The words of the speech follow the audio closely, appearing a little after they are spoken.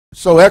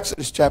So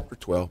Exodus chapter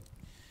 12,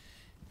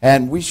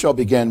 and we shall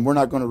begin. We're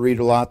not going to read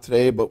a lot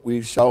today, but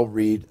we shall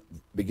read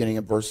beginning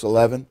at verse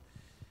 11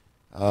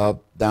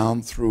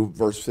 down through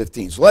verse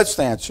 15. So let's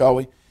stand, shall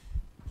we?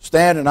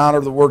 Stand in honor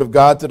of the word of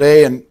God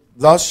today, and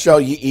thus shall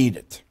ye eat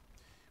it.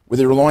 With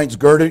your loins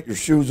girded, your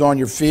shoes on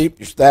your feet,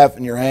 your staff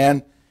in your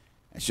hand,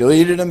 and shall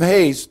eat it in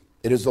haste.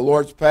 It is the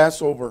Lord's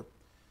Passover.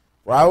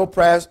 For I will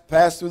pass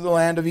through the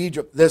land of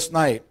Egypt this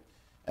night,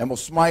 and will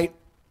smite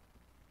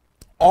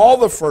all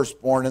the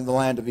firstborn in the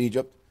land of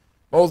Egypt,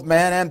 both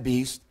man and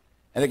beast,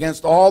 and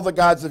against all the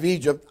gods of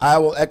Egypt I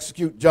will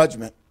execute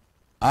judgment.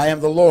 I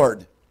am the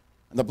Lord.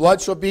 And the blood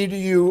shall be to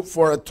you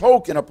for a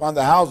token upon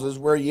the houses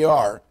where ye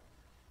are.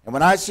 And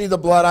when I see the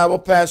blood, I will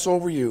pass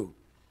over you.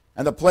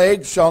 And the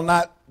plague shall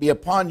not be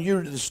upon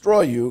you to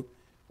destroy you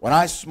when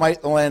I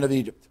smite the land of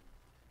Egypt.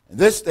 And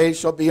this day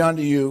shall be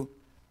unto you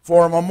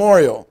for a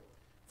memorial.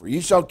 For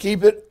ye shall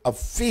keep it a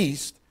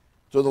feast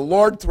to the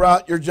Lord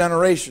throughout your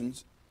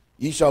generations.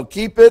 Ye shall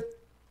keep it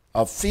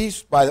a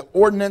feast by the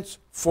ordinance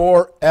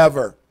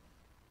forever.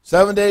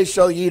 7 days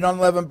shall ye eat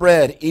unleavened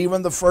bread.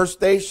 Even the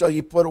first day shall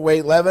ye put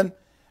away leaven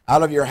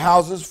out of your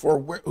houses.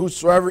 For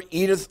whosoever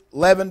eateth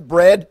leavened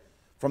bread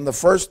from the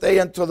first day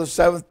until the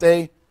seventh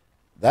day,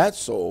 that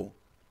soul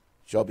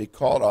shall be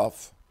called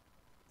off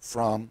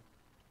from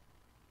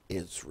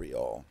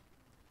Israel.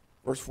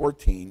 Verse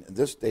 14, and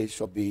this day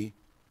shall be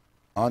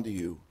unto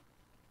you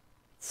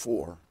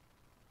for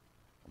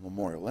a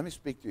memorial. Let me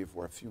speak to you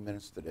for a few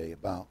minutes today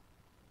about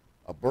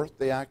a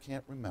birthday I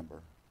can't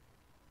remember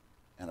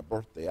and a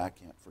birthday I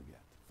can't forget.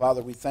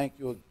 Father, we thank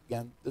you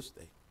again this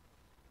day,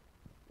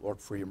 Lord,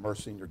 for your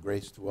mercy and your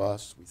grace to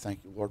us. We thank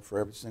you, Lord, for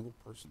every single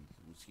person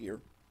who's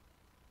here.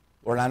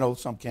 Lord, I know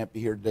some can't be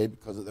here today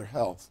because of their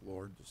health,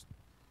 Lord, just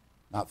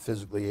not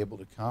physically able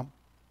to come.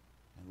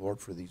 And Lord,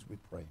 for these we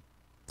pray.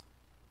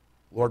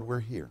 Lord, we're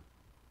here.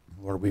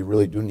 Lord, we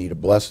really do need a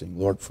blessing,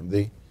 Lord, from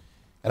thee.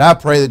 And I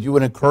pray that you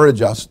would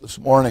encourage us this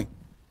morning.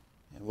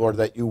 And Lord,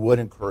 that you would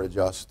encourage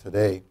us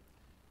today,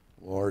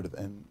 Lord,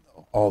 and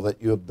all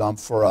that you have done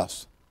for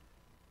us.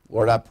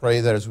 Lord, I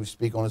pray that as we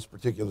speak on this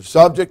particular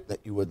subject, that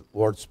you would,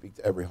 Lord, speak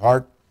to every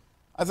heart.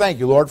 I thank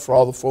you, Lord, for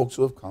all the folks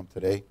who have come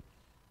today.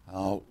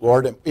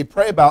 Lord, and we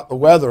pray about the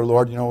weather,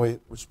 Lord. You know,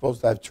 we're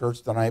supposed to have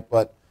church tonight,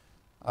 but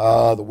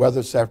the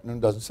weather this afternoon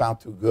doesn't sound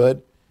too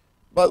good.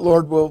 But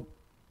Lord,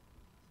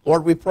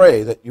 we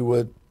pray that you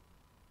would,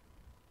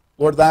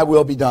 Lord, thy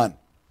will be done.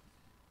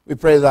 We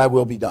pray thy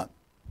will be done,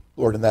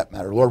 Lord, in that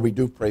matter. Lord, we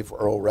do pray for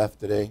Earl Ref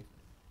today.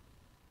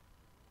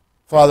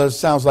 Father, it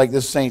sounds like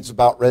this saint's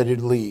about ready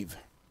to leave.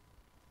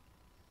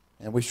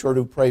 And we sure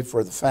do pray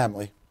for the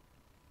family.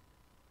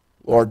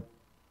 Lord,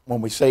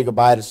 when we say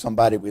goodbye to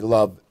somebody we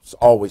love, it's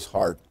always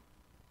hard.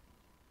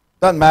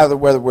 Doesn't matter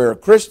whether we're a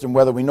Christian,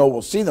 whether we know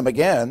we'll see them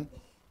again,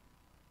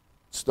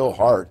 it's still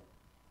hard.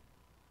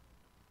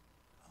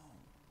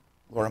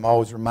 Lord, I'm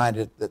always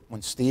reminded that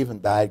when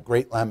Stephen died,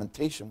 great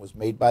lamentation was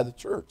made by the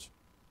church.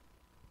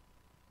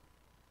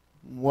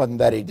 It wasn't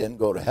that he didn't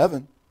go to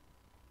heaven.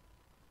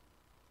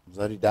 It was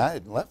that he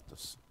died and left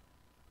us.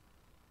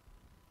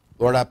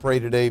 Lord, I pray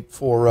today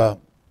for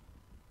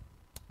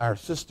our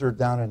sister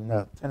down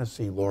in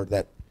Tennessee, Lord,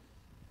 that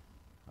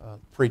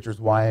preacher's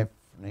wife,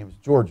 her name is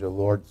Georgia,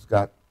 Lord, has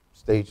got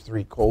stage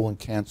 3 colon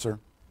cancer,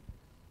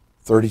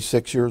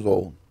 36 years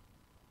old.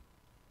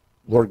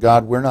 Lord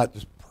God, we're not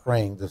just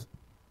praying to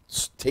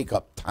take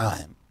up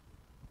time.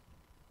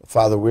 But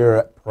Father,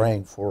 we're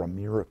praying for a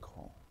miracle.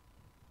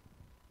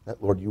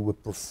 That, Lord, you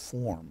would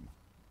perform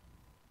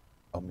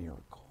a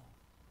miracle.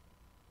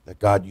 That,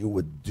 God, you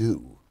would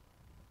do.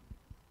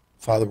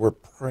 Father, we're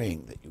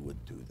praying that you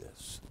would do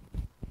this.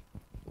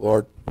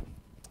 Lord,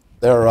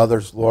 there are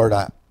others, Lord,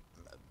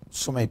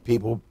 so many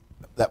people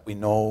that we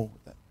know.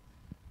 That,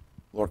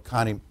 Lord,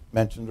 Connie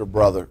mentioned her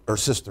brother, or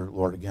sister,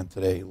 Lord, again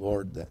today,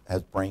 Lord, that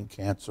has brain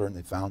cancer, and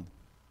they found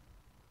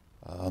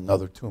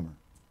another tumor.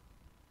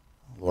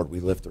 Lord, we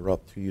lift her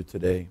up to you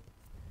today.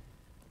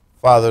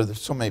 Father, there's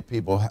so many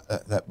people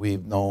that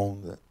we've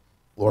known that,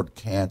 Lord,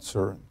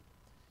 cancer.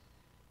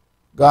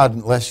 God,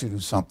 unless you do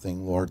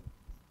something, Lord,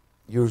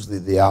 usually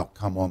the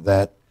outcome on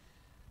that,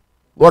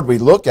 Lord, we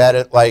look at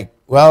it like,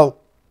 well,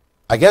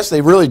 I guess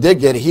they really did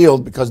get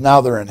healed because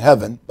now they're in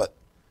heaven, but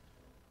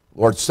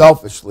Lord,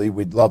 selfishly,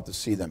 we'd love to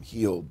see them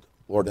healed,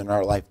 Lord, in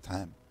our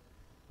lifetime.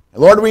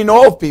 And Lord, we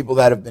know of people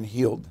that have been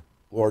healed,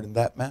 Lord, in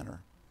that manner,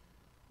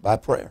 by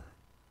prayer.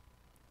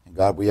 And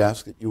God, we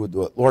ask that you would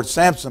do it. Lord,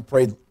 Samson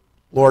prayed,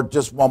 Lord,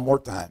 just one more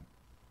time.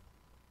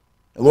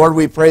 And Lord,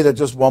 we pray that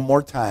just one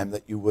more time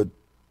that you would,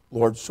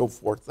 Lord, show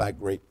forth thy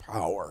great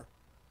power.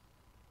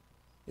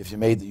 If you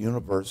made the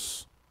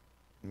universe,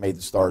 and made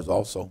the stars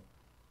also,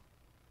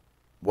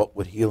 what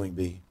would healing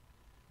be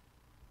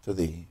to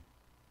thee?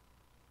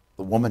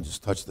 The woman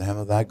just touched the hem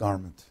of thy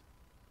garment.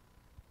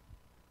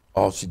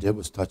 All she did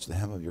was touch the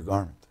hem of your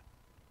garment.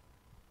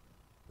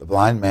 The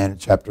blind man in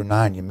chapter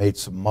 9, you made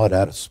some mud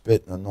out of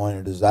spit and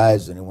anointed his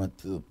eyes, and he went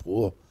to the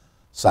pool of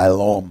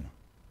Siloam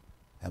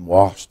and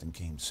washed and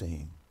came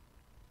seeing.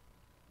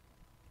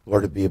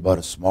 Lord, it be but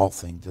a small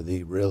thing to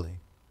thee, really.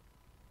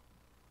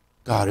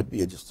 God, it'd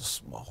be just a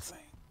small thing.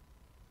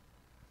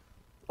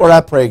 Lord,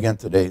 I pray again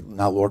today,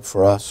 now, Lord,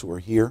 for us who are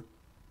here.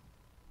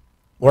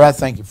 Lord, I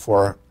thank you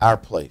for our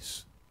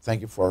place.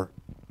 Thank you for,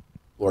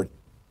 Lord,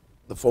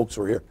 the folks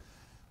who are here.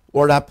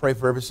 Lord, I pray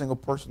for every single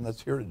person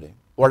that's here today.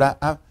 Lord,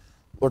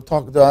 Lord,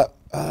 talk to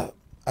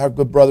our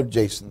good brother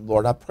Jason.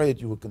 Lord, I pray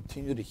that you will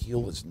continue to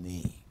heal his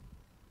knee.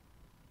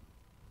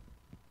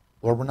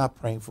 Lord, we're not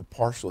praying for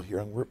partial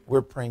healing.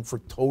 We're praying for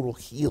total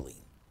healing.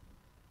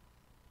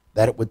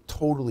 That it would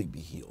totally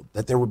be healed.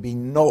 That there would be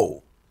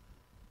no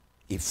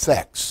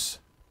effects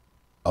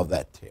of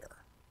that tear.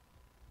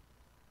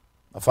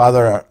 Now,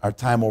 Father, our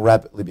time will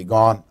rapidly be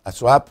gone.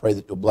 So I pray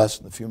that you'll bless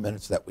in the few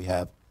minutes that we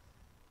have.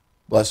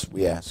 Bless,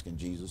 we ask in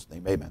Jesus'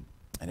 name. Amen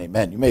and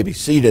amen. You may be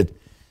seated.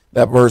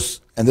 That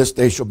verse, and this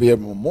day shall be a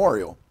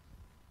memorial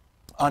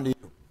unto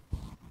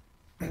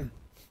you.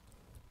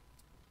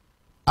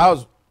 I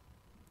was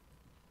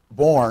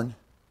born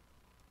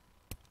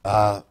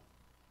on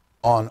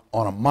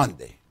a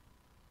Monday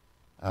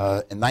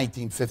in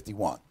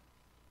 1951.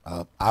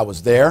 I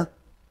was there.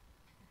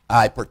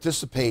 I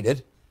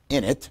participated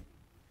in it.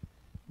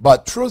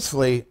 But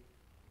truthfully,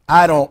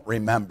 I don't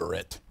remember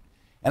it.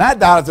 And I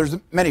doubt if there's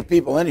many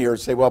people in here who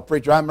say, well,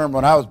 preacher, I remember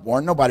when I was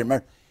born. Nobody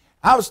remembers.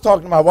 I was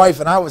talking to my wife,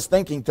 and I was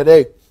thinking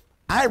today,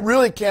 I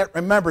really can't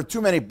remember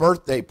too many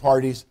birthday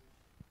parties.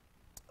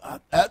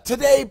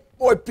 Today,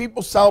 boy,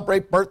 people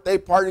celebrate birthday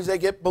parties. They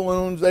get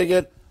balloons. They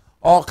get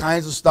all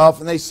kinds of stuff,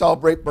 and they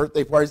celebrate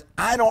birthday parties.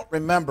 I don't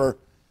remember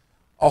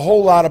a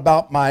whole lot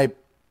about my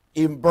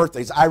even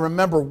birthdays. I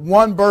remember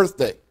one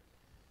birthday.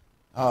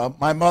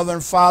 My mother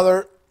and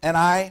father and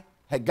I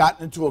had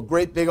gotten into a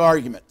great big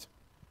argument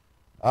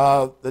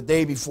the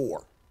day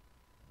before.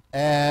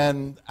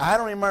 And I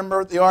don't even remember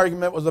what the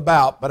argument was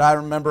about, but I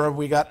remember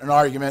we got in an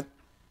argument.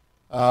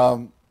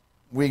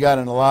 We got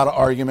in a lot of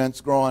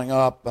arguments growing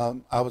up.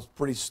 I was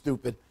pretty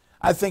stupid.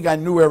 I think I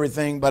knew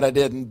everything, but I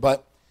didn't.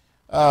 But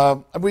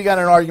we got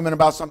in an argument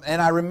about something. And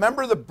I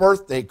remember the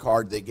birthday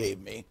card they gave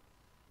me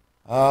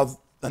the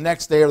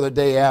next day or the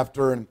day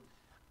after. And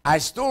I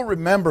still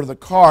remember the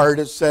card.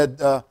 It said,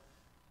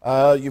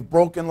 you've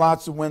broken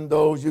lots of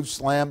windows. You've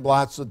slammed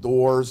lots of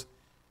doors.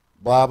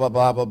 Blah, blah,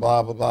 blah, blah,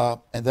 blah, blah, blah.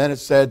 And then it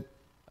said,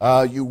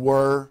 you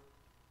were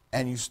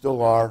and you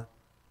still are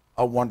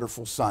a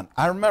wonderful son.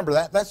 I remember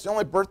that. That's the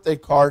only birthday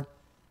card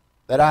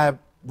that I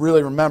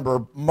really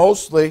remember.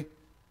 Mostly,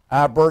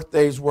 our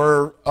birthdays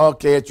were,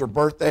 okay, it's your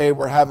birthday.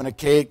 We're having a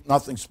cake,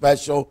 nothing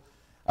special.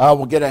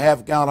 We'll get a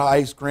half gallon of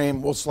ice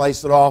cream. We'll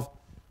slice it off.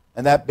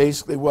 And that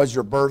basically was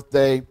your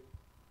birthday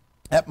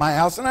at my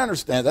house. And I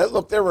understand that.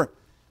 Look, there were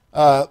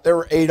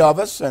 8 of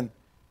us, and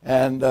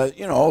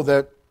you know,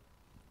 that,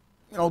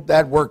 you know,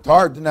 Dad worked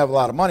hard, didn't have a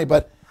lot of money,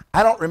 but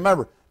I don't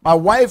remember. My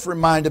wife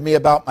reminded me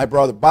about my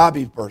brother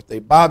Bobby's birthday.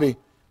 Bobby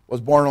was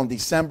born on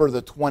December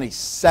the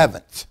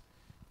 27th,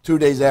 2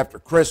 days after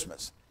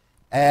Christmas.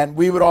 And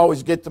we would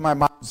always get to my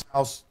mom's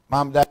house,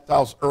 mom and dad's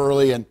house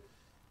early,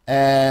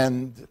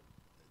 and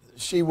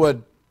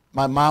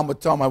my mom would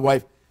tell my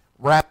wife,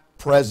 wrap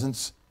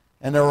presents,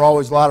 and there were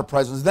always a lot of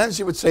presents. Then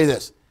she would say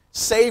this,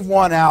 save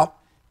one out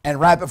and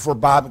wrap it for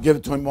Bob and give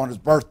it to him on his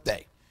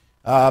birthday.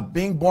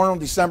 Being born on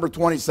December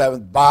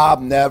 27th,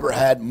 Bob never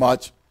had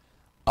much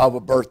of a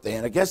birthday.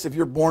 And I guess if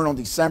you're born on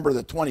December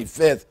the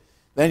 25th,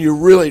 then you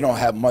really don't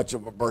have much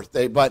of a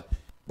birthday. But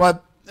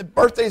the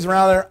birthdays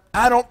around there,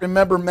 I don't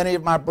remember many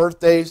of my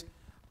birthdays.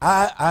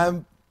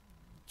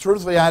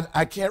 Truthfully,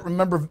 I can't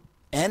remember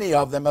any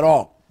of them at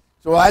all.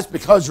 So that's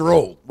because you're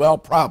old. Well,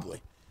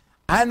 probably.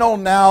 I know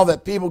now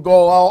that people go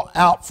all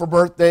out for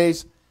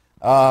birthdays.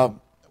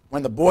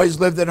 When the boys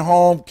lived at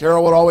home,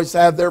 Carol would always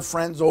have their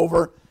friends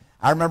over.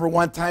 I remember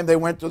one time they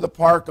went to the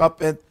park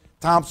up in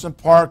Thompson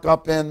Park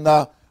up in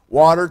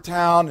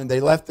Watertown, and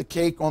they left the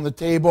cake on the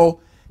table,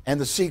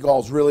 and the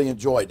Seagulls really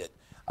enjoyed it.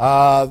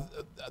 I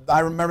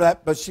remember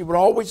that, but she would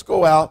always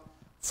go out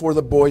for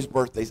the boys'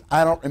 birthdays.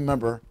 I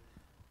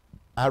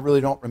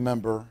really don't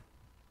remember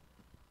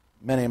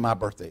many of my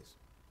birthdays.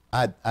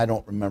 I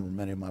don't remember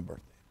many of my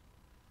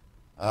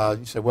birthdays.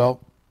 You say, well,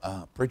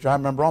 preacher, I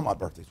remember all my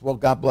birthdays. Well,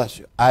 God bless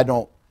you. I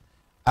don't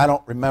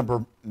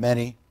remember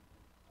many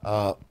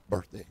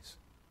birthdays.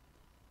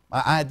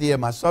 My idea,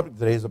 my subject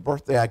today is a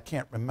birthday I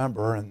can't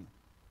remember and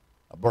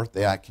a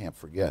birthday I can't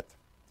forget.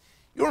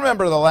 You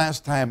remember the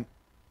last time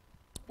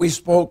we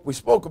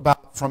spoke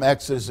about from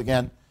Exodus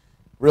again,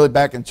 really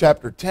back in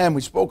chapter 10,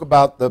 we spoke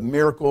about the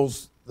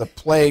miracles, the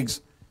plagues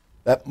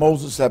that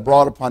Moses had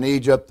brought upon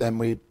Egypt, and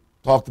we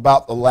talked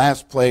about the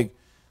last plague.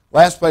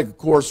 Last plague, of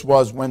course,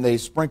 was when they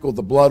sprinkled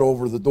the blood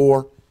over the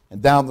door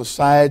and down the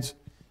sides,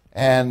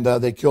 and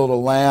they killed a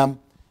lamb,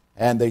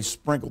 and they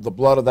sprinkled the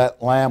blood of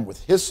that lamb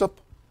with hyssop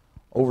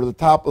over the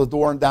top of the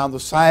door and down the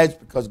sides,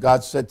 because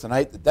God said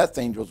tonight the death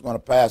angel is going to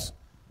pass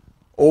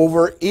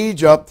over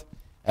Egypt.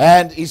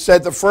 And he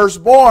said the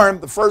firstborn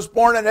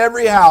in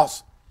every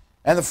house,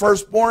 and the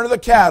firstborn of the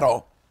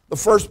cattle, the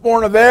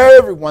firstborn of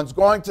everyone's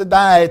going to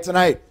die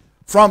tonight.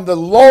 From the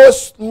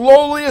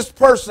lowliest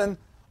person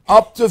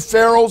up to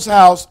Pharaoh's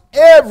house,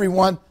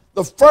 everyone,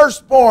 the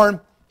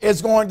firstborn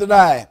is going to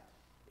die.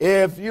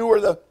 if you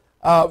were the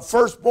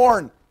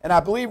firstborn, and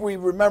I believe we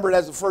remember it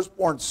as the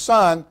firstborn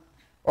son,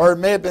 or it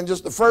may have been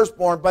just the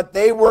firstborn, but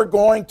they were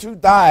going to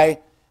die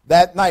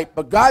that night.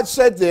 But God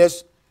said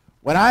this,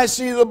 when I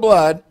see the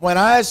blood,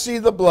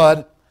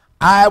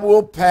 I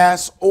will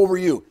pass over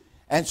you.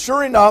 And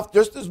sure enough,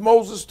 just as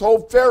Moses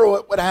told Pharaoh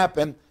it would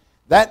happen,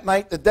 that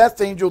night the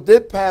death angel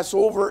did pass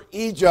over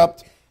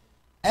Egypt,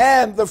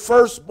 and the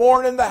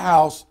firstborn in the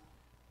house,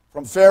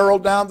 from Pharaoh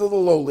down to the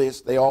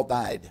lowliest, they all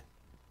died.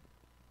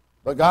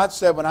 But God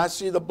said, when I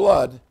see the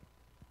blood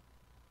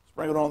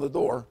sprinkled on the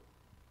door,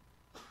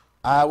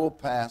 I will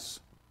pass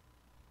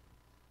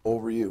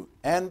over you.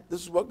 And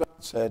this is what God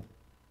said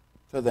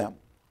to them.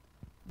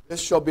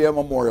 This shall be a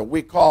memorial.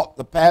 We call it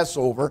the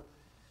Passover.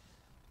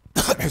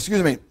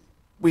 Excuse me.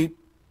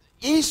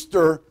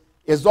 Easter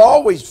is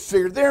always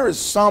figured. There is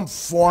some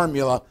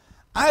formula.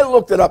 I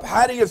looked it up.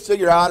 How do you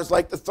figure out? It's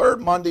like the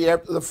third Monday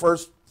after the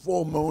first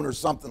full moon or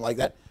something like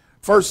that.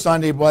 First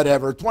Sunday,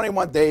 whatever.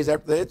 21 days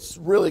after that. It's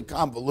really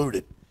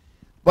convoluted.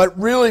 But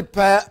really,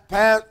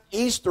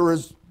 Easter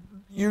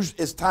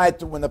is tied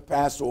to when the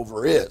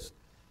Passover is.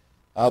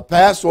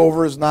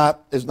 Passover is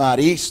not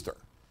Easter.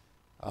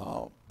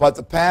 But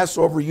the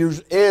Passover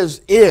usually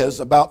is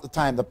about the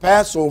time. The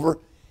Passover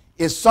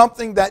is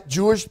something that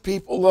Jewish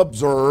people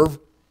observe,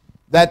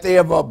 that they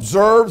have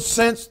observed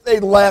since they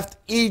left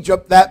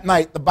Egypt that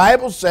night. The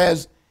Bible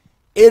says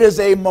it is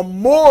a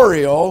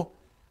memorial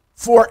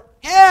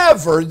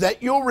forever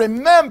that you'll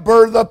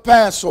remember the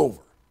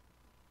Passover.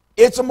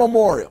 It's a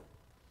memorial.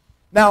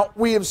 Now,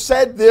 we have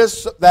said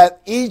this,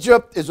 that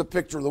Egypt is a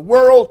picture of the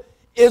world.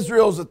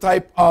 Israel is a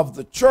type of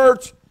the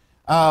church.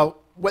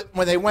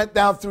 When they went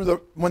down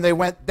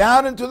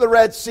into the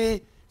Red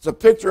Sea, it's a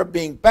picture of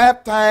being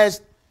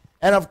baptized.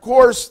 And of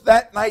course,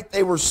 that night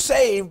they were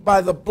saved by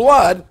the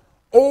blood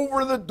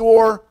over the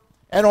door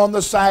and on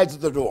the sides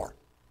of the door.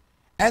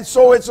 And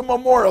so it's a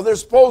memorial. They're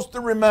supposed to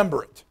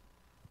remember it.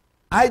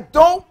 I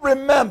don't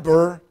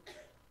remember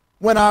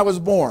when I was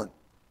born.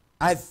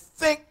 I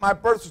think my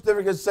birth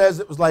certificate says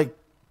it was like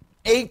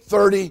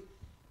 8:30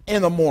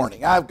 in the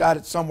morning. I've got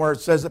it somewhere, it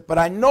says it. But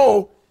I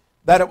know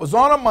that it was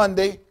on a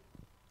Monday.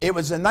 It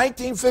was in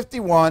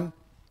 1951.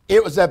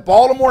 It was at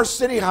Baltimore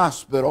City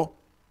Hospital.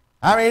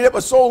 I mean, it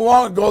was so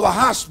long ago, the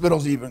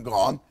hospital's even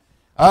gone.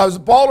 It was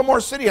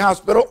Baltimore City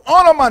Hospital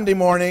on a Monday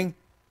morning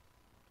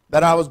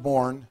that I was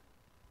born.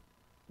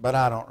 But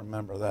I don't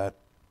remember that.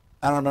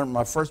 I don't remember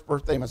my first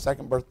birthday, my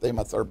second birthday,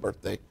 my third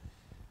birthday.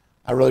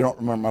 I really don't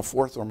remember my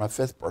fourth or my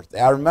fifth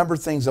birthday. I remember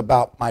things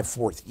about my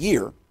fourth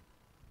year.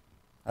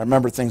 I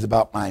remember things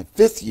about my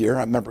fifth year.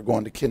 I remember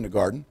going to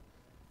kindergarten.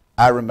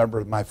 I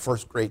remember my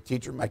first grade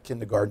teacher, my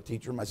kindergarten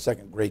teacher, my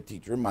second grade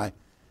teacher. My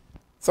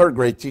third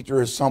grade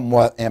teacher is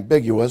somewhat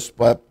ambiguous,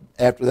 but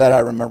after that I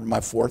remember my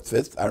fourth,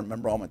 fifth. I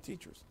remember all my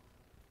teachers.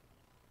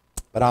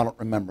 But I don't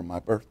remember my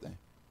birthday.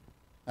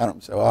 I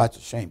don't say, well, that's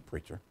a shame,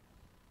 preacher.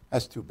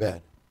 That's too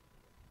bad.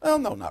 Well,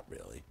 no, not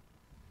really.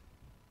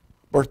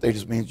 Birthday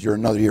just means you're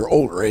another year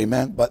older,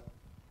 amen? But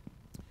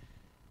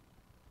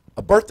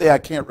a birthday I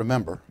can't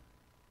remember,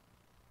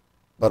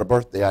 but a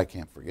birthday I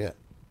can't forget.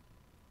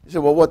 You say,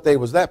 well, what day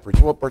was that,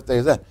 preacher? What birthday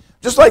is that?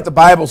 Just like the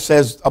Bible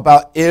says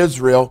about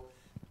Israel,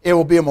 it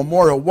will be a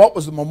memorial. What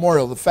was the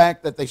memorial? The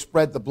fact that they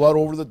spread the blood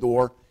over the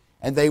door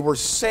and they were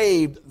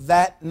saved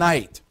that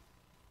night.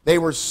 They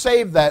were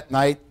saved that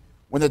night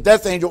when the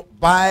death angel,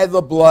 by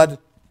the blood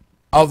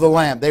of the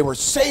Lamb. They were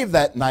saved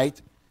that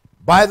night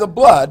by the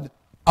blood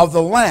of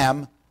the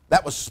Lamb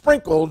that was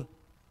sprinkled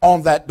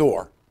on that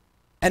door.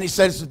 And he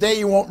said, it's the day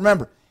you won't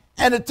remember.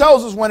 And it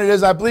tells us when it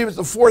is. I believe it's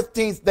the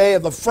 14th day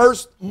of the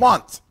first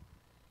month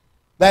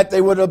that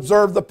they would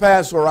observe the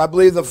Passover. I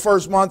believe the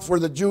first month for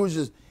the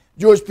Jewish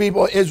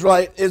people,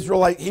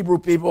 Israelite Hebrew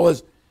people,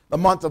 is the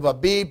month of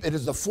Abib. It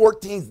is the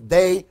 14th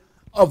day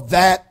of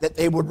that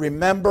they would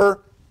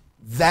remember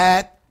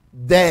that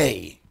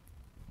day.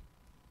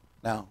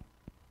 Now,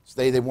 it's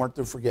the day they weren't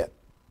to forget.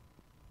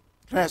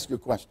 Can I ask you a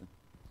question?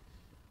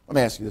 Let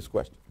me ask you this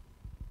question.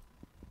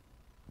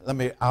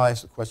 I'll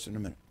ask the question in a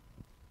minute.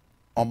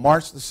 On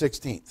March the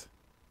 16th,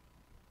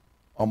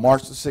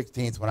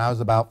 when I was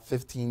about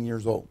 15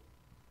 years old,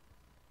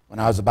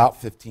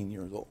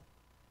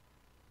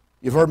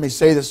 you've heard me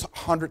say this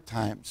 100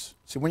 times.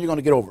 See, when are you going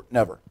to get over it?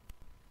 Never.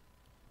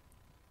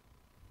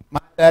 My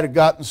dad had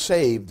gotten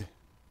saved,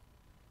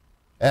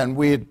 and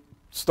we had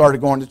started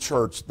going to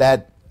church.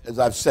 Dad, as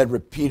I've said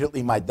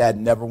repeatedly, my dad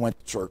never went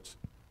to church.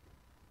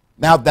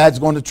 Now Dad's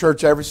going to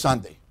church every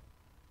Sunday.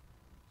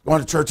 Going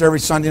to church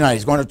every Sunday night.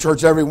 He's going to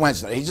church every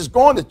Wednesday. He's just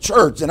going to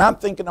church, and I'm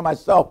thinking to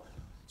myself,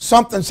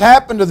 something's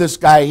happened to this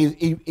guy.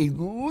 He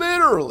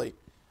literally,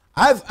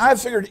 I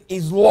figured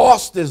he's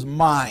lost his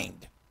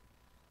mind.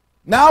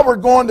 Now we're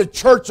going to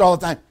church all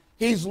the time.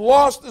 He's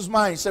lost his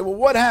mind. He said, well,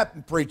 what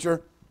happened,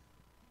 preacher?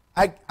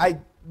 I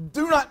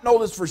do not know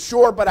this for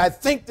sure, but I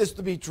think this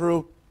to be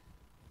true.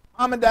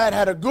 Mom and Dad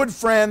had a good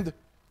friend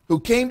who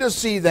came to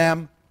see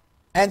them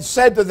and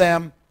said to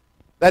them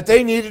that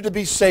they needed to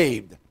be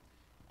saved.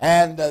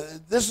 And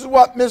this is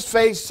what Miss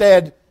Faye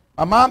said.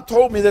 My mom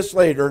told me this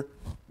later.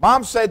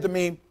 Mom said to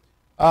me,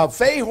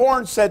 Fay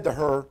Horn said to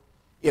her,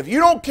 if you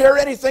don't care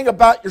anything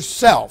about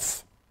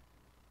yourself,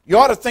 you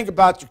ought to think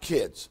about your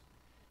kids.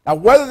 Now,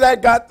 whether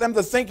that got them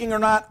to thinking or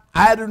not,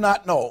 I do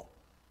not know.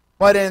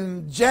 But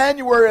in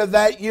January of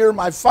that year,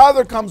 my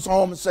father comes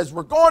home and says,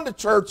 we're going to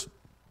church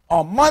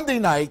on Monday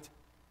night.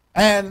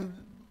 And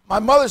my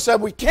mother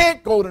said, we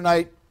can't go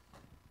tonight.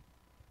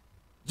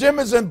 Jim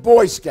is in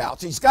Boy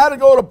Scouts. He's got to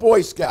go to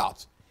Boy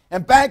Scouts.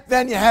 And back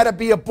then, you had to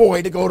be a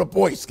boy to go to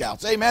Boy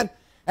Scouts. Amen?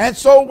 And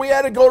so we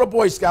had to go to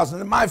Boy Scouts.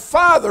 And my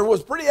father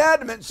was pretty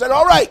adamant and said,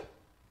 all right,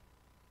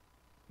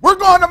 we're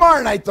going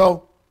tomorrow night,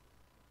 though.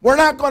 We're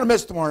not going to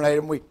miss tomorrow night.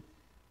 And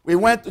we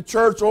went to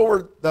church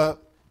over the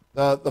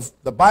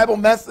Bible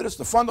Methodist,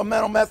 the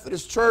Fundamental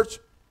Methodist Church,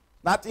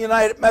 not the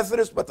United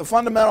Methodist, but the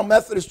Fundamental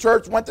Methodist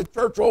Church. Went to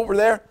church over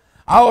there.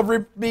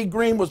 Oliver B.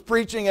 Green was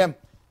preaching,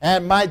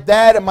 and my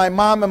dad and my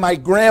mom and my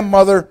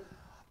grandmother,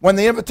 when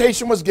the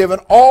invitation was given,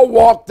 all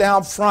walked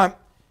down front.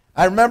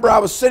 I remember I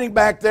was sitting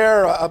back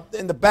there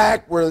in the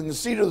back, where in the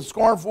seat of the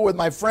scornful with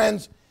my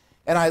friends,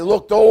 and I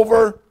looked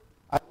over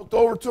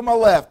to my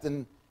left,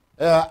 and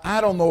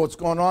I don't know what's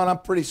going on. I'm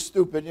pretty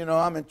stupid, you know.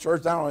 I'm in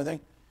church, I don't know anything.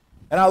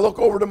 And I look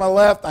over to my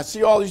left, I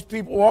see all these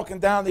people walking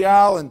down the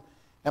aisle, and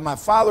my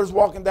father's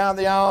walking down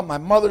the aisle, my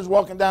mother's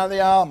walking down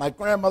the aisle, my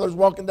grandmother's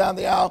walking down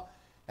the aisle,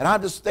 and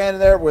I'm just standing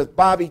there with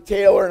Bobby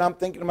Taylor, and I'm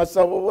thinking to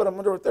myself, well, what am I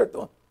wonder what they're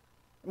doing?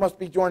 They must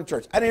be joining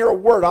church. I didn't hear a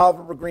word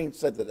Oliver Green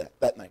said to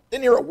that night.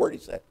 Didn't hear a word he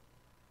said.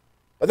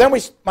 But then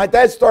my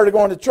dad started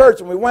going to church,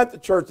 and we went to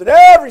church, and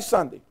every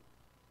Sunday,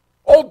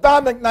 old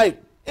Don McKnight,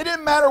 it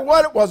didn't matter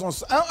what it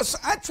was.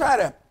 I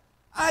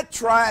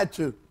try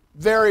to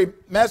vary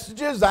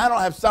messages. I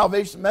don't have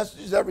salvation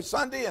messages every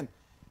Sunday,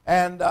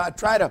 and I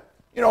try to,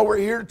 you know, we're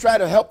here to try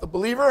to help the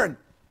believer.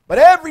 But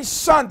every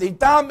Sunday,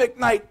 Don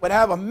McKnight would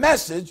have a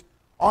message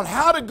on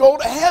how to go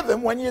to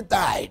heaven when you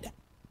died.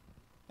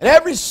 And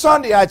every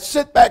Sunday, I'd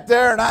sit back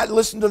there, and I'd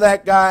listen to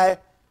that guy,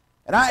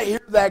 and I'd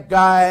hear that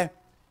guy,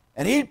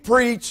 and he'd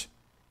preach.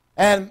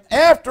 And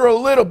after a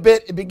little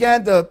bit, it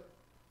began to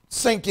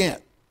sink in.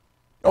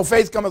 No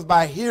faith cometh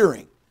by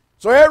hearing.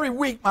 So every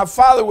week, my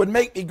father would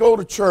make me go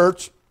to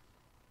church.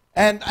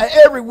 And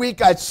every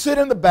week, I'd sit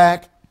in the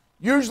back,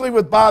 usually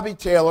with Bobby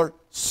Taylor,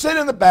 sit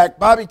in the back.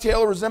 Bobby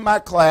Taylor was in my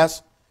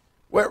class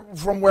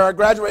from where I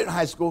graduated in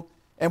high school.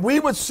 And we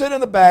would sit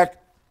in the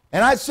back,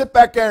 and I'd sit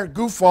back there and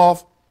goof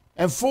off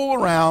and fool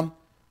around,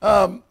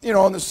 you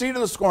know, in the seat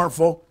of the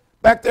scornful.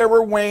 Back there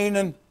where Wayne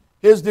and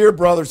his dear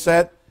brother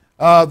sat.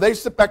 They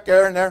sit back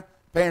there, and they're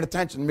paying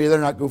attention to me. They're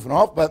not goofing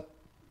off, but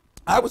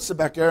I would sit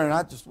back there, and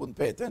I just wouldn't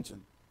pay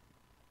attention.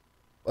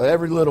 But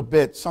every little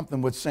bit,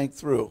 something would sink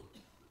through.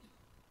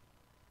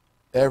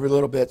 Every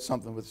little bit,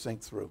 something would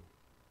sink through.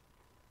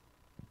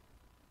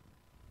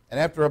 And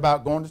after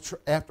going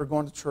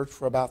to church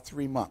for about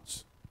 3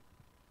 months,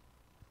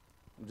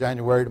 from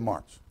January to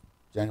March,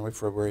 January,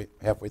 February,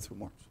 halfway through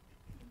March,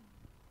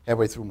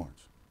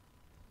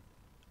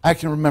 I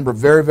can remember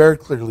very, very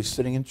clearly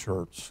sitting in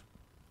church,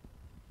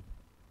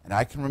 and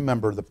I can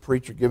remember the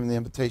preacher giving the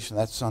invitation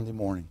that Sunday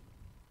morning.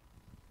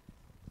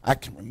 I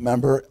can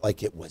remember it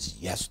like it was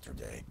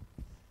yesterday.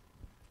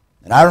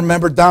 And I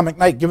remember Don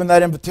McKnight giving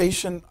that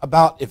invitation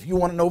about, if you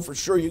want to know for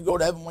sure you go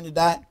to heaven when you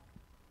die,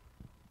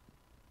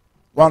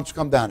 why don't you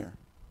come down here?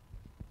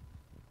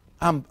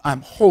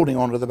 I'm holding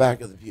on to the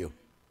back of the pew.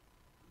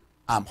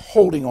 I'm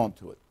holding on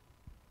to it.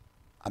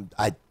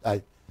 I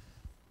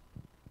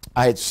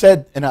had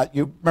said, and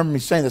you remember me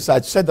saying this, I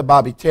had said to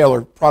Bobby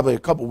Taylor probably a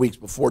couple weeks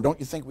before, don't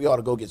you think we ought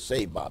to go get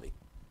saved, Bobby?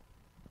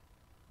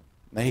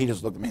 And he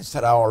just looked at me and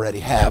said, I already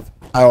have.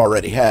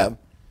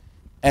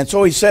 And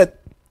so he said,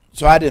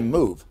 so I didn't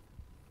move.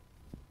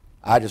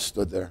 I just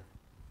stood there.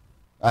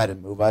 I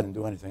didn't move. I didn't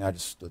do anything. I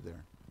just stood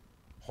there,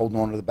 holding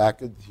on to the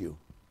back of the pew.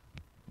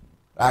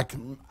 I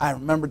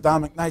remember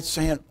Don McKnight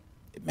saying,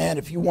 man,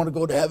 if you want to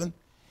go to heaven,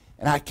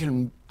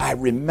 and I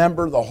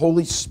remember the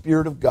Holy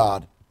Spirit of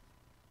God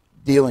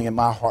dealing in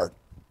my heart.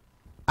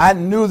 I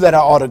knew that I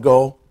ought to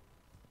go.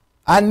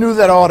 I knew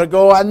that I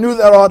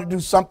ought to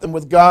do something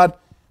with God.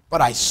 But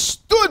I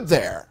stood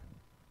there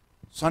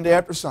Sunday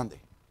after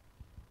Sunday.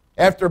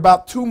 After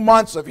about 2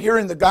 months of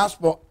hearing the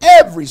gospel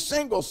every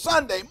single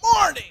Sunday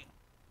morning,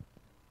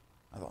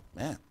 I thought,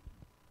 man,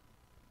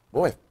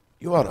 boy,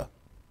 you ought to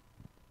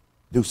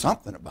do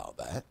something about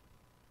that.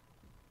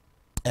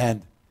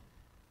 And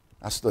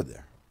I stood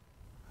there.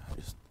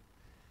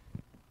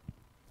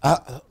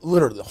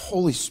 Literally, the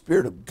Holy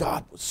Spirit of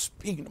God was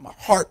speaking to my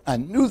heart. I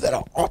knew that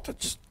I ought to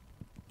just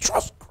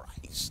trust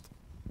Christ.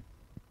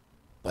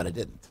 But I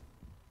didn't.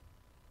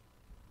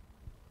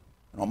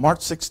 And on March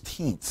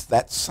 16th,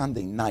 that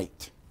Sunday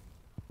night,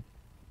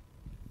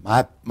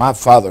 my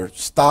father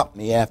stopped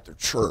me after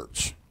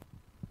church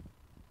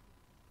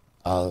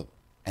and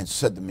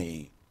said to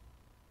me,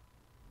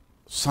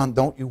 son,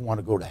 don't you want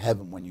to go to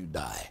heaven when you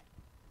die?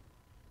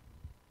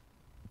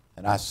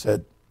 And I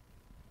said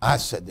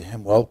to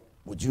him, well,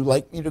 would you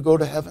like me to go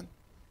to heaven?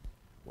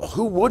 Well,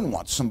 who wouldn't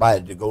want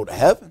somebody to go to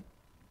heaven?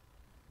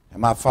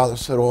 And my father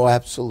said, oh,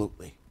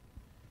 absolutely.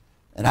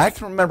 And I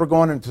can remember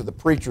going into the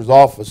preacher's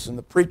office, and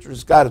the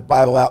preacher's got his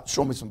Bible out,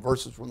 showed me some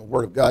verses from the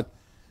Word of God.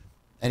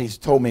 And he's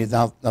told me,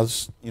 now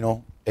you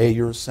know, hey,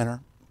 you're a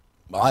sinner.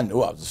 Well, I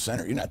knew I was a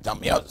sinner. You're not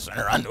telling me I was a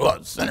sinner. I knew I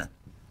was a sinner.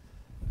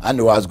 I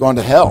knew I was going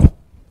to hell.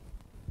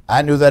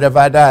 I knew that if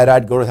I died,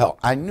 I'd go to hell.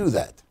 I knew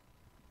that.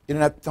 He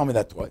didn't have to tell me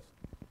that twice.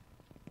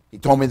 He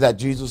told me that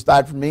Jesus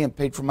died for me and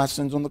paid for my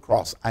sins on the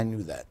cross. I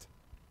knew that.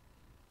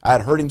 I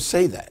had heard him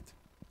say that.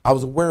 I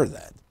was aware of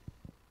that.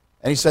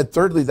 And he said,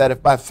 thirdly, that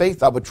if by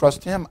faith I would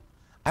trust him,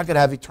 I could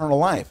have eternal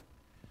life.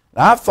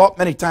 Now, I've thought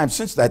many times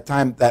since that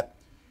time that,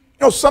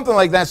 you know, something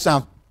like that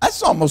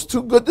that's almost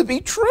too good to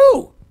be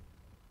true.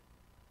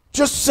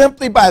 Just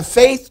simply by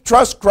faith,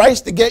 trust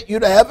Christ to get you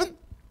to heaven.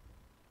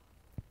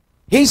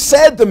 He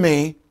said to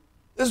me,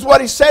 this is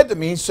what he said to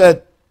me. He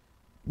said,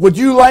 would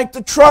you like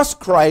to trust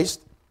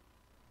Christ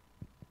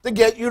to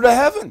get you to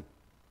heaven?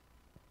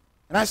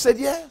 And I said,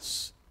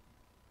 yes.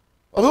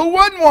 Well, who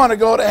wouldn't want to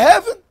go to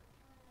heaven?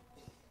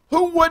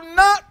 Who would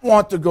not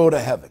want to go to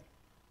heaven?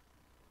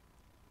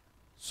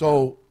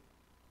 So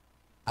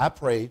I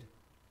prayed.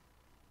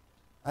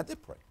 I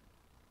did pray.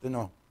 Didn't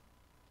know.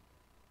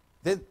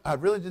 I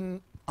really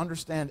didn't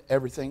understand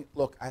everything.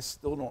 Look, I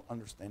still don't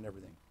understand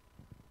everything.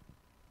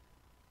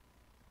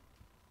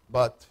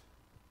 But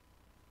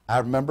I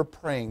remember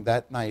praying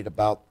that night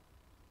about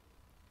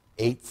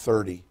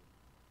 8:30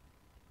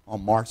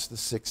 on March the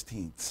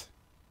 16th.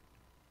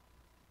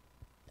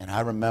 And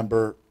I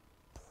remember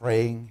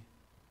praying,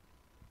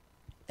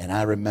 and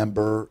I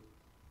remember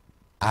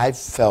I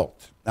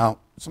felt. Now,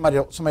 somebody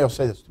else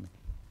say this to me.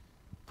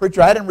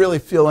 Preacher, I didn't really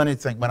feel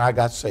anything when I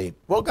got saved.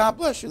 Well, God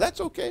bless you.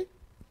 That's okay.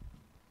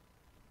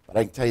 But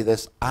I can tell you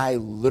this. I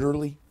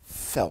literally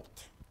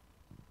felt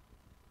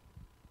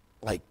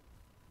like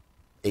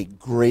a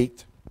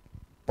great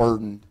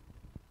burden.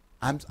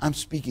 I'm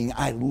speaking,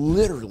 I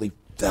literally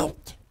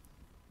felt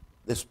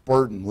this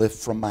burden lift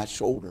from my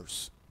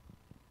shoulders.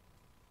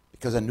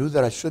 Because I knew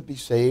that I should be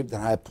saved,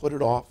 and I had put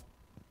it off.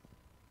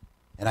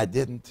 And I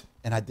didn't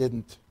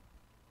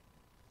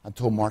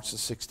until March the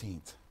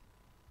 16th.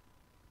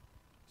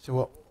 So,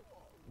 well,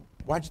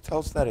 why'd you tell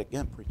us that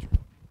again, preacher?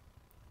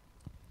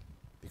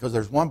 Because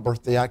there's one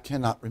birthday I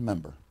cannot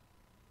remember.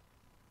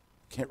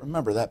 I can't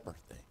remember that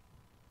birthday.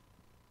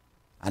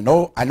 I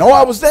know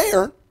I was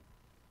there.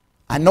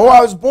 I know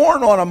I was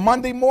born on a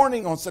Monday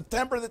morning on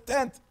September the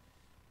 10th.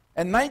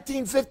 And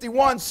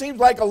 1951 seems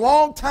like a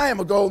long time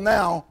ago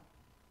now.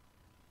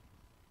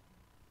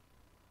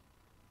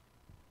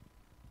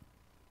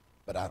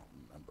 But I don't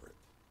remember it.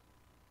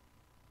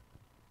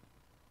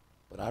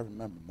 But I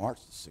remember March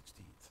the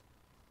 16th.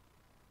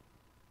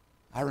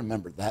 I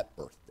remember that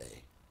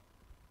birthday.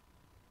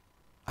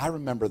 I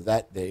remember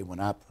that day when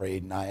I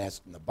prayed and I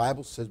asked him. The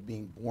Bible says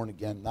being born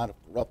again, not of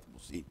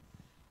corruptible seed.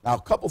 Now,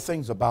 a couple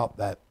things about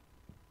that.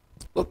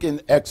 Look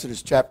in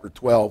Exodus chapter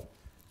 12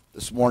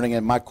 this morning.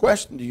 And my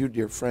question to you,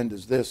 dear friend,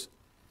 is this.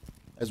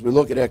 As we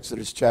look at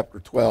Exodus chapter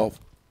 12,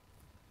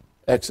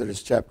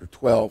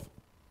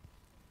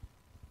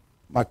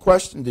 my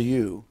question to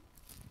you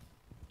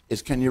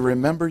is, can you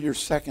remember your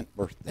second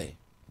birthday?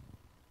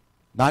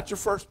 Not your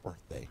first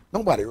birthday.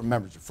 Nobody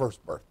remembers your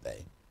first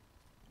birthday.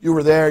 You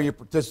were there, you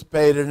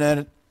participated in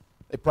it.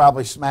 They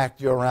probably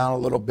smacked you around a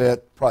little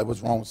bit. Probably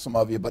was wrong with some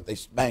of you, but they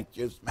spanked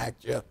you,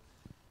 smacked you,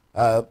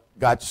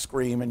 got you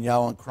screaming,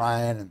 yelling,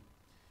 crying. And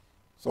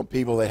some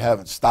people, they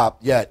haven't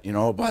stopped yet, you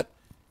know, but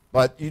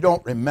you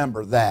don't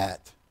remember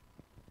that.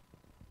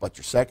 But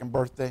your second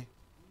birthday?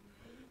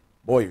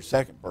 Boy, your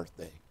second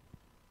birthday.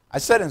 I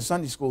said in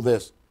Sunday school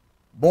this,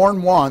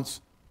 born once,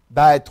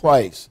 died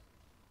twice.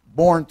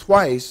 Born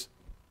twice,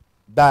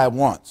 die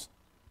once.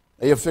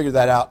 Now, you'll figure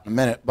that out in a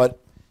minute. But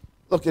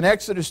look, in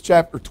Exodus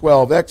chapter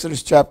 12,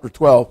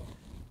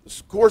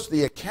 of course,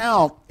 the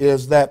account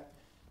is that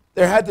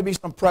there had to be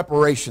some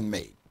preparation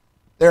made.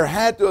 There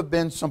had to have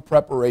been some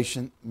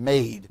preparation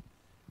made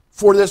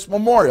for this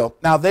memorial.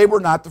 Now, they were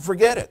not to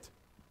forget it.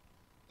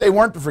 They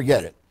weren't to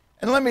forget it.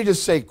 And let me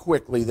just say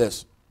quickly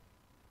this.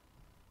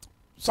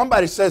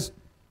 Somebody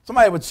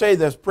would say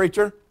this,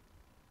 preacher,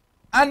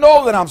 I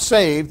know that I'm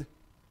saved.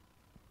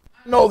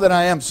 I know that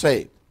I am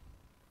saved.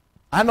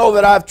 I know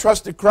that I've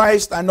trusted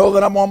Christ. I know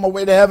that I'm on my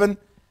way to heaven.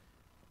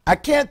 I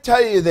can't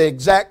tell you the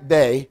exact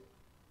day.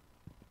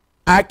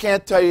 I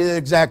can't tell you the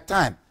exact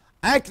time.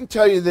 I can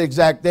tell you the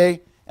exact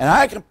day, and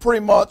I can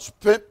pretty much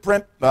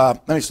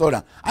let me slow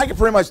down. I can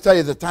pretty much tell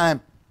you the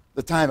time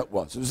it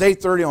was. It was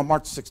 8:30 on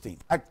March 16th.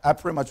 I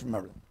pretty much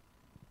remember that.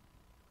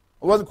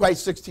 I wasn't quite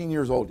 16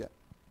 years old yet.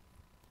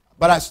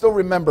 But I still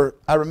remember,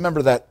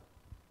 that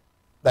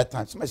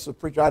time. Somebody said,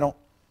 preacher,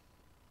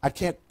 I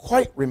can't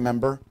quite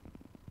remember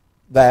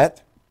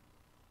that.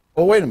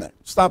 Oh, wait a minute.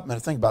 Stop a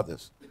minute. Think about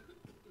this.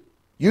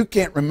 You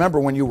can't remember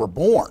when you were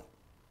born.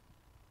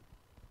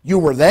 You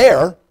were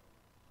there.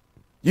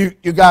 You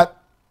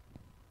got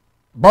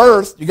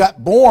birthed. You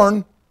got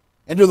born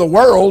into the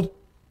world.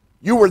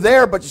 You were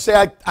there, but you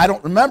say, I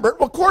don't remember it.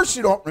 Well, of course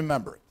you don't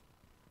remember it.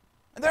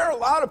 And there are a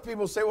lot of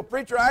people who say, well,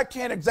 preacher, I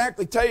can't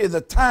exactly tell you the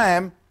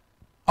time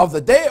of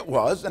the day it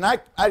was, and I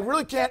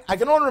really can't, I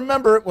can only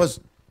remember it was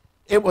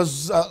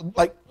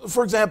like,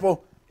 for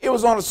example, it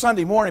was on a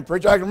Sunday morning,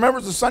 preacher. I can remember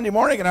it was a Sunday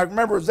morning, and I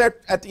remember it was there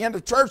at the end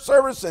of church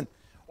service,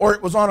 or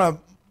it was on a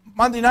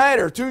Monday night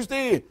or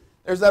Tuesday.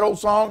 There's that old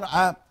song,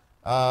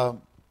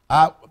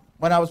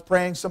 when I was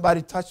praying,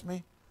 somebody touched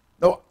me.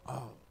 No,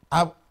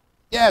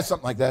 yeah,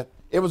 something like that.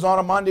 It was on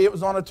a Monday, it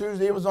was on a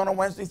Tuesday, it was on a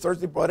Wednesday,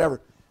 Thursday, whatever.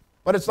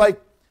 But it's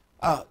like,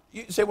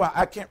 you say, well,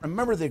 I can't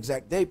remember the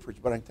exact day, preacher,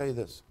 but I can tell you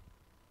this.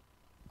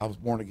 I was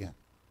born again.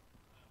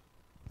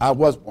 I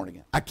was born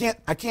again. I can't,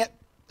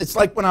 it's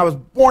like when I was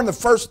born the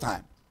first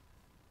time.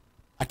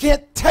 I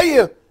can't tell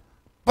you,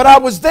 but I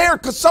was there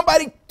because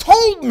somebody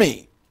told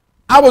me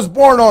I was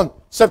born on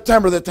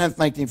September the 10th,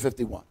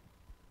 1951.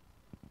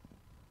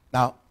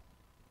 Now,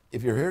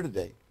 if you're here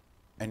today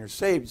and you're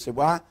saved, you say,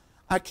 well,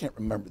 I can't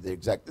remember the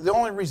exact day. The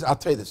only reason, I'll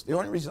tell you this, the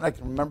only reason I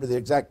can remember the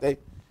exact date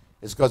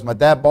is because my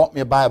dad bought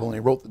me a Bible and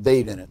he wrote the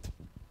date in it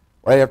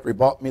right after he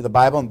bought me the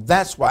Bible, and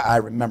that's why I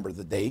remember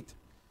the date.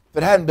 If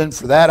it hadn't been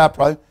for that,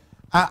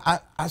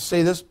 I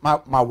say this,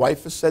 my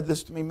wife has said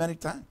this to me many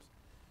times.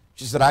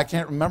 She said, I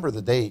can't remember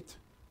the date.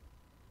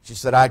 She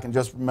said, I can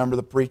just remember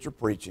the preacher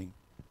preaching.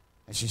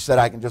 And she said,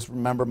 I can just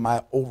remember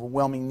my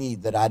overwhelming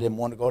need that I didn't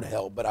want to go to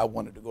hell, but I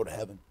wanted to go to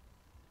heaven.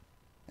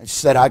 And she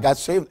said, I got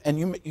saved. And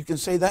you can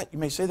say that. You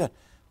may say that.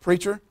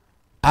 Preacher,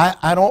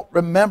 I don't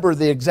remember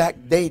the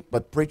exact date,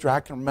 but preacher,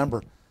 I can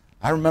remember.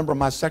 I remember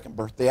my second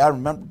birthday. I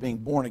remember being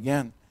born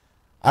again.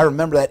 I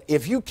remember that.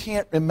 If you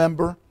can't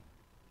remember,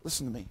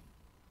 listen to me.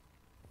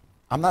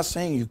 I'm not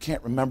saying you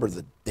can't remember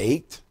the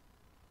date,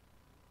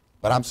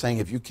 but I'm saying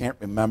if you can't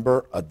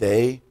remember a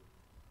day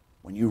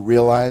when you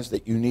realized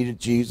that you needed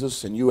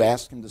Jesus and you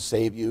asked him to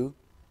save you,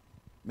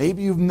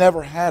 maybe you've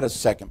never had a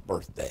second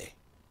birthday.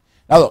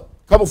 Now look,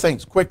 a couple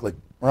things quickly.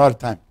 We're out of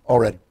time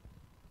already.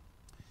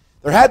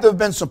 There had to have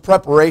been some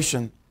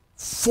preparation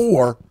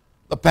for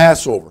the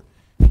Passover.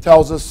 It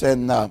tells us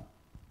in, I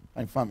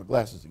can find my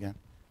glasses again.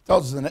 It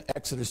tells us in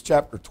Exodus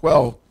chapter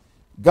 12,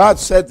 God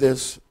said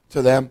this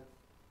to them.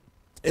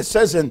 It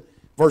says in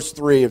verse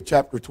 3 of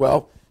chapter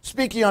 12,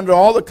 speaking unto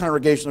all the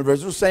congregation of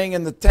Israel, saying,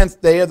 in the 10th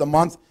day of the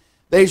month,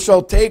 they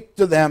shall take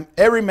to them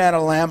every man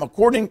a lamb,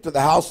 according to the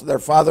house of their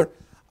father,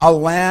 a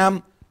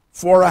lamb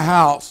for a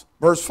house.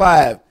 Verse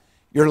 5,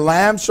 your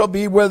lamb shall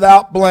be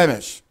without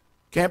blemish.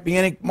 Can't be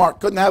any mark.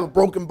 Couldn't have a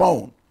broken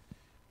bone.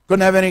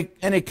 Couldn't have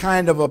any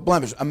kind of a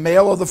blemish. A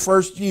male of the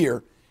first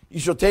year. You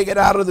shall take it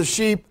out of the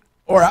sheep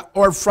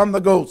or from the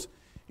goats.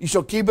 You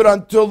shall keep it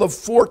until the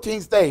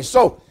 14th day.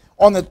 So,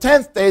 on the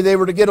 10th day, they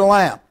were to get a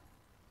lamb.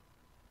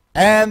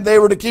 And they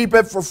were to keep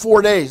it for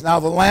 4 days. Now,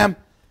 the lamb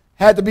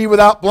had to be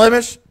without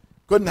blemish.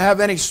 Couldn't have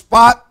any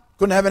spot.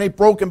 Couldn't have any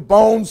broken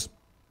bones.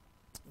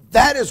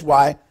 That is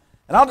why,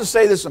 and I'll just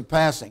say this in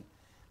passing,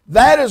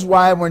 that is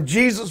why when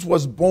Jesus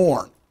was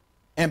born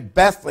in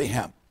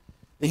Bethlehem,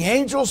 the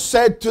angel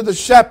said to the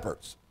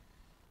shepherds,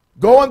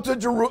 go into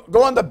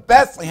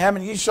Bethlehem,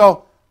 and ye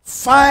shall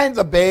find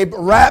the babe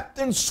wrapped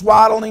in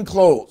swaddling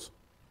clothes.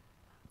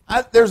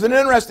 There's an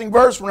interesting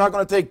verse, we're not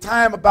going to take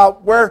time,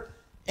 about where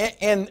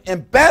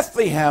in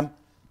Bethlehem,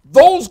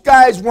 those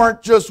guys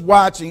weren't just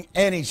watching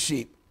any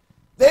sheep.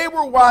 They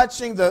were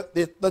watching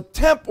the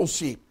temple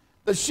sheep,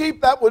 the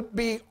sheep that would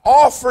be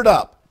offered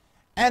up.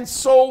 And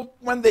so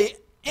when the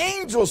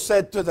angel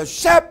said to the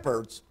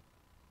shepherds,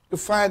 to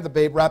find the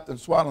babe wrapped in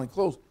swaddling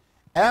clothes,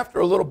 after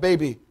a little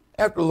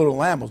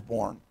lamb was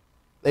born,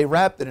 they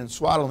wrapped it in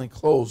swaddling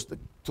clothes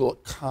till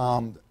it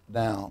calmed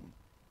down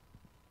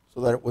so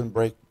that it wouldn't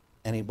break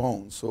any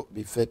bones, so it would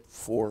be fit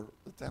for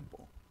the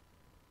temple.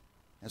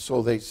 And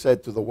so they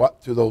said to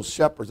those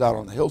shepherds out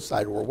on the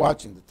hillside who were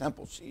watching the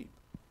temple sheep,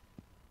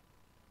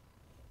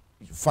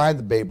 you find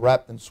the babe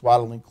wrapped in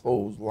swaddling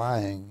clothes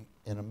lying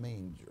in a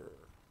manger.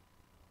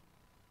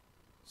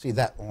 See,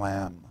 that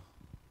Lamb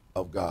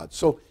of God.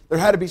 So there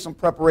had to be some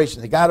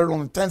preparation. They got it on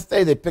the 10th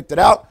day. They picked it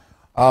out,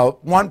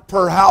 one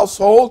per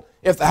household.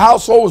 If the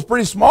household was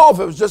pretty small, if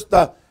it was just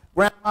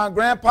grandma and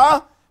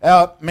grandpa,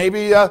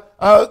 maybe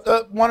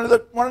one of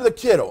the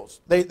kiddos.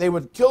 They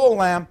would kill a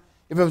lamb.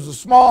 If it was a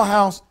small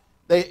house,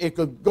 it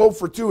could go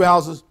for 2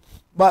 houses.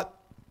 But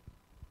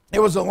it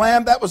was a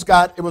lamb that was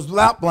got. It was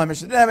without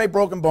blemish. It didn't have any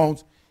broken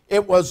bones.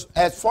 It was,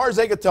 as far as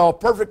they could tell, a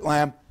perfect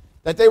lamb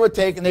that they would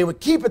take, and they would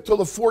keep it till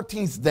the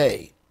 14th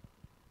day.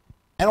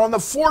 And on the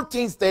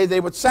 14th day, they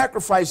would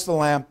sacrifice the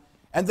lamb,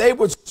 and they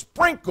would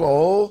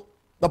sprinkle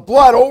the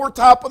blood over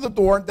top of the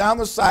door and down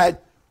the side,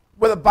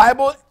 where the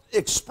Bible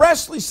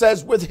expressly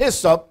says with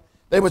hyssop.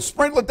 They would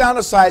sprinkle it down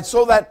the side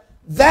so that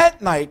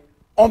that night,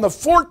 on the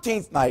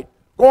 14th night,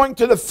 going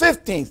to the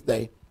 15th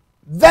day,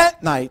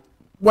 that night,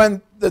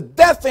 when the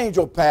death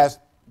angel passed,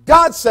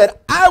 God said,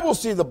 I will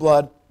see the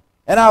blood,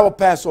 and I will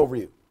pass over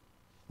you.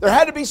 There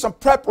had to be some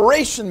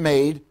preparation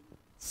made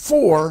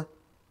for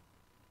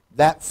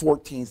that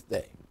 14th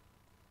day.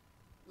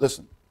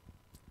 Listen,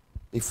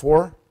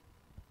 before,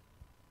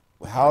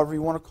 however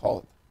you want to call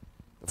it,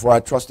 before I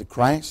trusted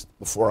Christ,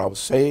 before I was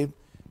saved,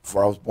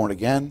 before I was born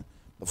again,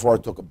 before I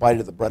took a bite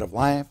of the bread of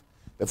life,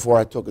 before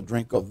I took a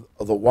drink of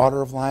the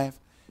water of life,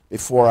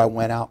 before I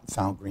went out and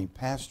found green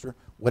pasture,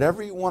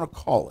 whatever you want to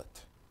call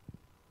it.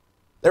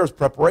 There was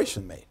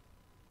preparation made.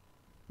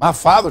 My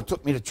father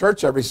took me to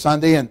church every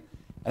Sunday, and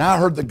I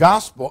heard the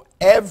gospel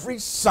every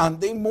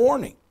Sunday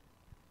morning,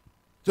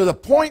 to the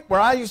point where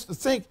I used to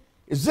think,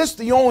 is this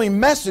the only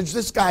message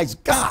this guy's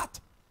got?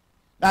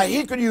 Now,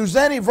 he could use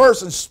any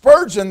verse, and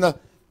Spurgeon, the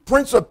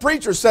Prince of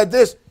Preachers, said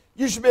this: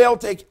 you should be able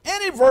to take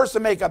any verse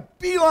and make a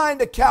beeline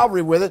to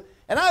Calvary with it.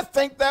 And I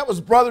think that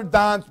was Brother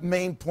Don's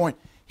main point.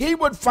 He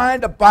would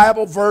find a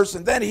Bible verse,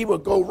 and then he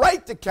would go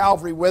right to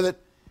Calvary with it,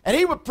 and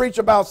he would preach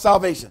about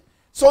salvation.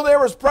 So there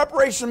was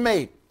preparation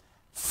made.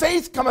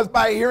 Faith cometh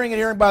by hearing, and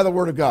hearing by the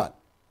word of God.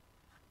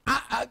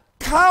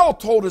 Kyle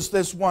told us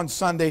this one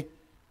Sunday.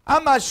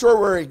 I'm not sure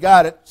where he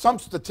got it, some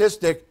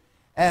statistic,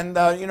 and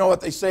you know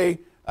what they say,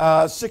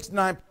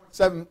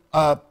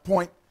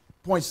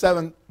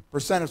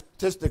 69.7% of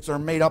statistics are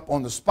made up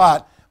on the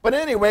spot. But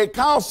anyway,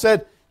 Kyle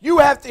said, you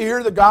have to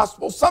hear the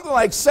gospel something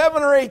like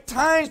 7 or 8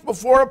 times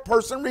before a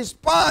person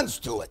responds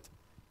to it.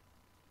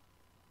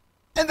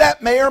 And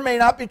that may or may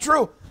not be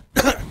true.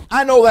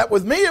 I know that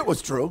with me it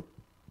was true.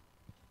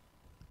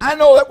 I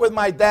know that with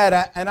my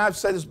dad, and I've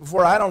said this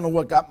before, I don't know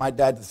what got my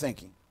dad to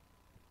thinking.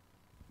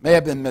 May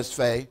have been Miss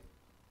Fay.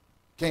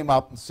 Came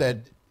up and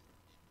said,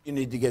 you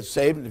need to get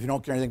saved, and if you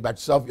don't care anything about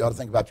yourself, you ought to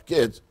think about your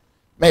kids.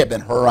 May have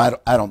been her,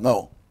 I don't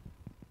know.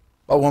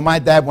 But when my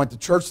dad went to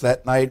church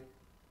that night,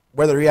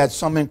 whether he had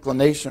some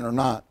inclination or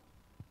not,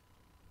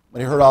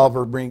 when he heard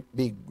Oliver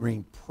B.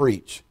 Green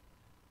preach.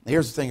 Now,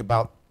 here's the thing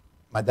about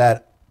my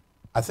dad.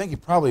 I think he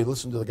probably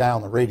listened to the guy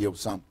on the radio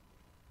some.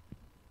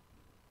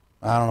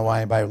 I don't know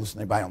why anybody would listen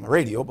to anybody on the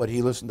radio, but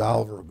he listened to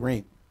Oliver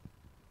Green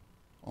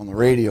on the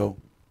radio,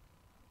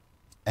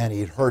 and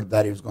he'd heard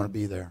that he was going to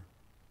be there.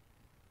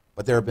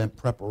 But there had been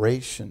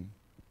preparation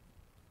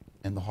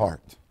in the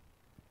heart.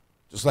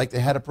 Just like they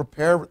had to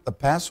prepare the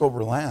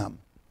Passover lamb.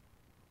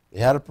 They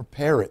had to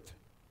prepare it.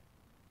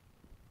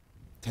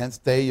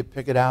 10th day, you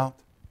pick it out.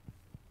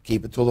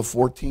 Keep it till the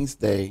 14th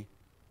day.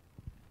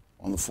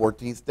 On the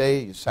 14th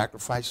day, you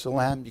sacrifice the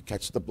lamb. You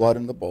catch the blood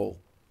in the bowl.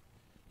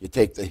 You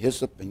take the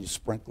hyssop and you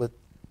sprinkle it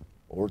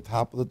over the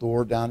top of the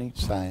door down each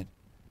side,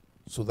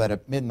 so that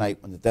at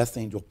midnight, when the death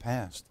angel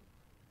passed,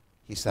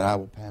 he said, I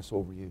will pass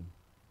over you.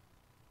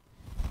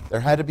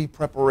 There had to be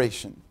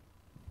preparation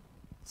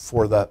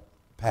for the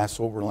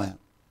Passover lamb.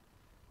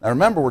 Now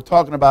remember, we're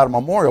talking about a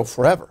memorial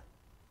forever.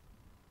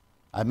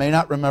 I may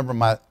not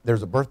remember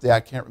there's a birthday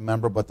I can't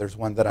remember, but there's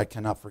one that I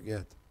cannot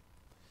forget.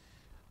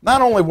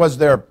 Not only was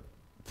there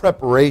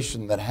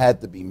preparation that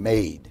had to be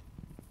made,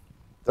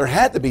 there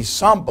had to be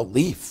some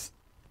belief.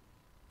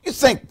 You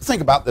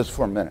think about this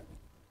for a minute.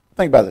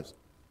 Think about this.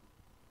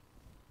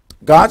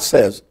 God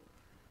says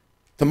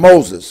to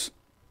Moses,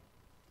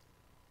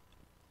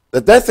 the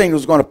death angel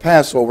is going to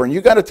pass over, and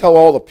you got to tell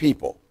all the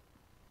people.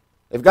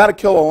 They've got to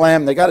kill a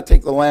lamb, they got to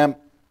take the lamb's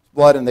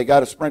blood, and they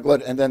got to sprinkle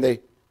it, and then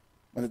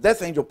when the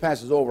death angel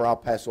passes over, I'll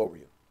pass over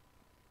you.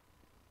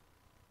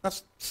 Now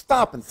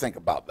stop and think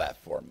about that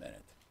for a minute.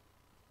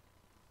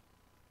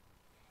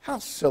 How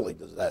silly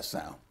does that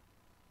sound?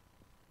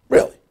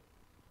 Really?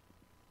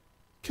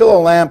 Kill a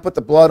lamb, put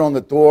the blood on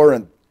the door,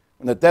 and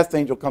when the death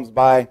angel comes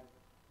by,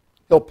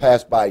 he'll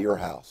pass by your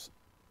house.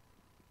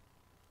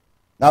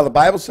 Now the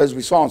Bible says,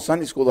 we saw in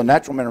Sunday school, the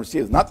natural man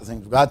receives not the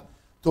things of God.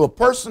 To a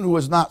person who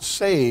is not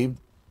saved,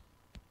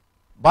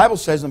 the Bible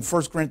says in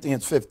 1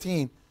 Corinthians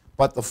 15,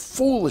 but the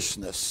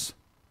foolishness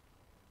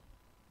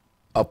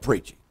of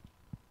preaching.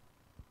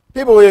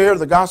 People will hear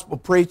the gospel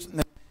preached,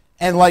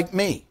 and like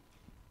me,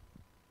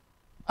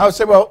 I would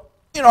say, well,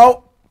 you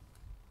know,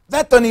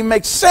 that doesn't even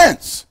make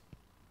sense.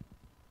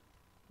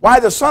 Why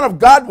the Son of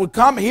God would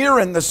come here,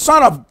 and the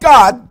Son of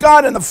God,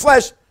 God in the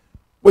flesh,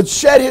 would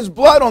shed his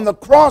blood on the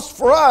cross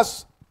for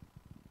us.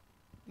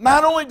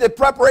 Not only did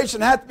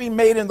preparation have to be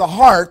made in the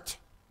heart,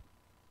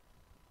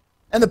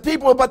 and the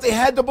people, but they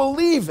had to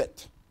believe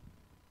it.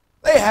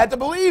 They had to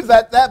believe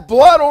that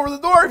blood over the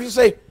door. If you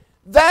say,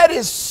 that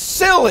is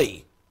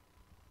silly,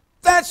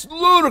 that's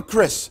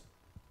ludicrous,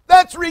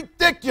 that's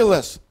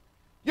ridiculous.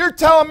 You're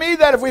telling me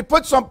that if we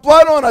put some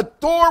blood on a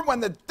door when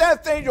the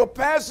death angel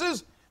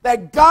passes,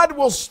 that God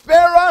will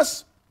spare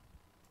us?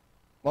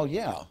 Well,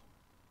 yeah,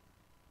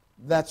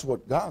 that's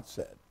what God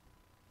said.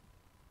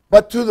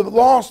 But to the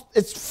lost,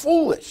 it's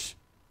foolish.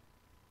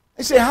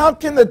 They say, how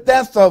can the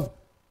death of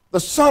the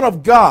Son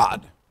of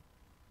God,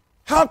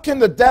 how can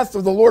the death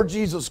of the Lord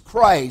Jesus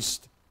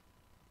Christ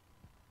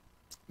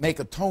make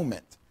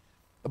atonement?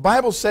 The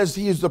Bible says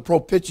he is the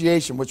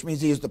propitiation, which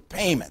means he is the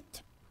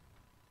payment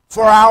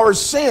for our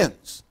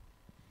sins.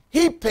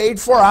 He paid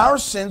for our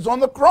sins on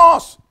the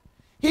cross.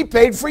 He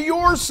paid for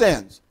your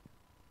sins.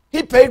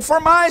 He paid for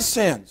my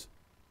sins.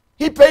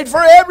 He paid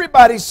for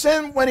everybody's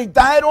sin when he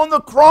died on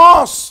the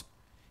cross.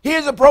 He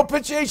is a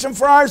propitiation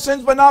for our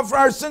sins, but not for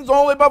our sins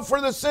only, but for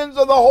the sins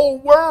of the whole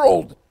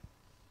world.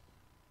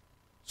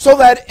 So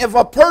that if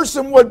a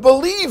person would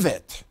believe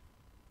it,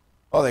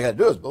 all they got to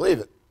do is believe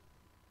it,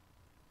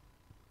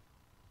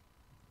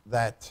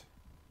 that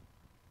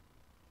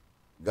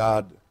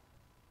God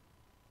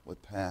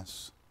would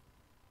pass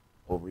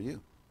over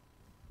you.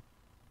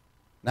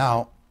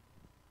 Now,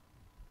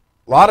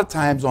 a lot of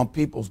times on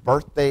people's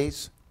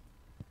birthdays,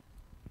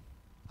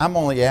 I'm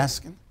only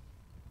asking,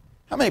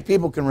 how many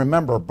people can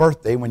remember a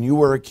birthday when you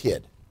were a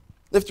kid?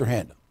 Lift your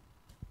hand up.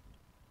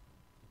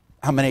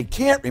 How many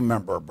can't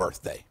remember a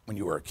birthday when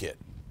you were a kid?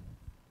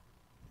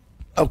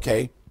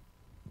 Okay,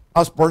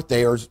 us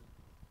birthday-ers,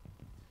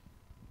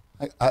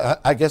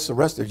 I guess the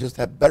rest of you just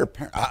have better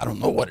parents. I don't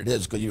know what it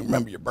is because you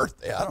remember your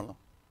birthday. I don't know.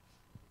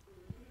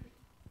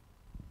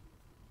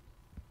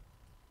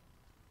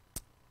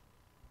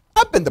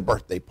 I've been to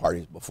birthday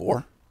parties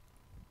before.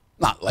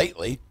 Not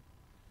lately.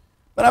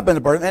 But I've been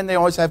to birthday, and they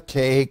always have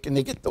cake, and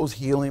they get those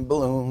helium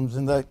balloons,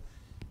 and they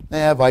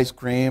have ice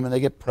cream, and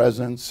they get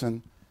presents,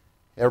 and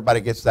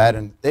everybody gets that.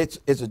 And it's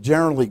a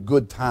generally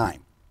good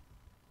time.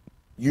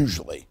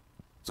 Usually,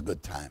 it's a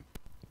good time.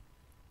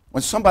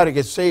 When somebody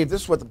gets saved,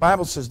 this is what the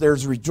Bible says,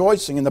 there's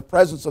rejoicing in the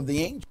presence of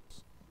the angels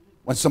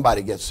when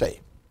somebody gets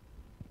saved.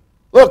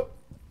 Look,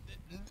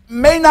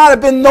 may not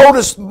have been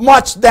noticed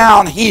much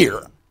down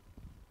here,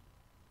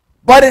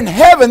 but in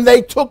heaven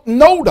they took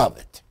note of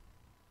it.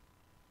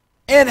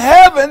 In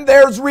heaven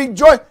there's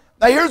rejoicing.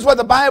 Now here's what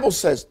the Bible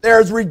says.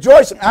 There's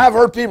rejoicing. I've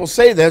heard people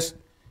say this,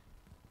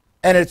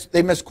 and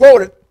they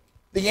misquote it.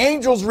 The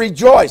angels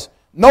rejoice.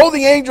 No,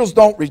 the angels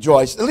don't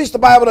rejoice. At least the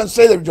Bible doesn't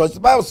say they rejoice. The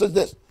Bible says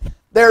this.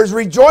 There's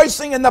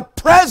rejoicing in the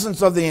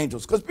presence of the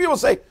angels. Because people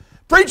say,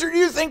 preacher, do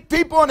you think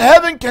people in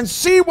heaven can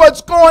see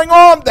what's going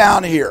on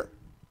down here?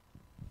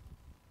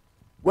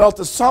 Well,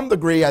 to some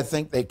degree, I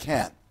think they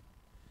can.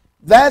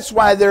 That's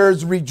why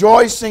there's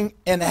rejoicing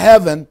in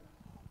heaven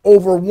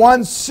over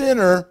one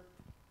sinner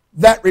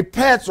that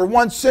repents or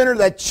one sinner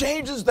that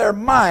changes their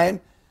mind.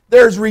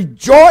 There's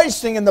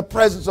rejoicing in the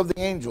presence of the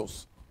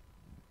angels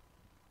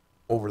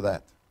over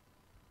that.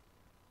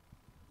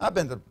 I've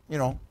been to,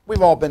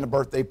 we've all been to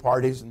birthday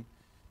parties, and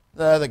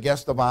the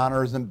guest of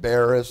honor is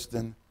embarrassed.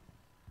 And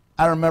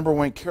I remember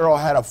when Carol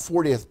had a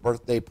 40th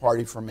birthday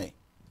party for me,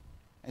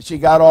 and she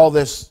got all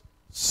this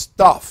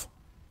stuff.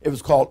 It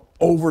was called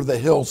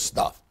over-the-hill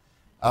stuff.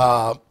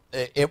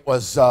 It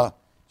was a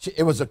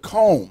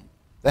comb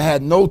that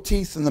had no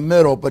teeth in the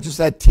middle, but just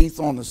had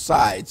teeth on the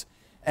sides.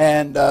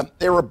 And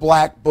they were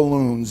black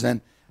balloons and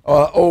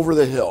over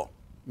the hill.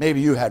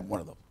 Maybe you had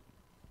one of those.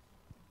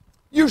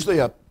 Usually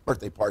a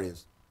birthday party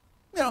is,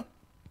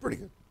 pretty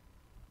good.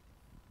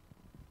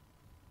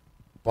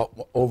 But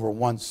over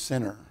one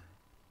sinner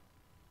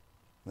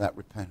that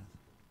repented.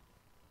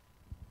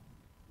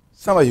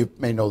 Some of you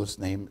may know this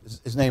name.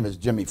 His name is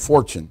Jimmy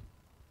Fortune.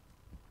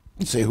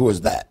 You say, who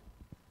is that?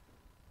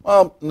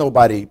 Well,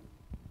 nobody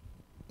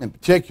in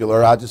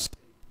particular. I'll just say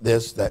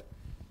this, that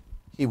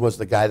he was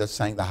the guy that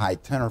sang the high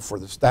tenor for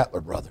the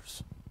Statler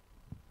Brothers.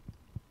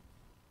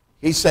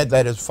 He said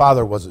that his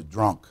father was a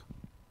drunk.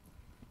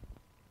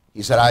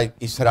 He said,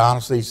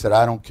 honestly,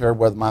 I don't care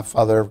whether my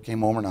father ever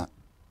came home or not.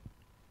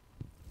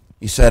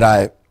 He said,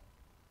 I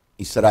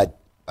love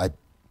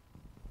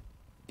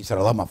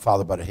my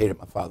father, but I hated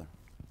my father.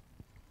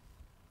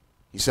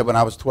 He said, when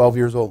I was 12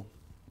 years old,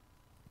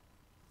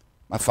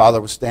 my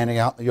father was standing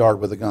out in the yard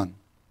with a gun.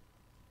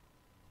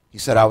 He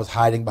said, I was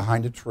hiding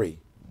behind a tree.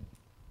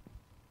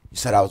 He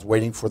said, I was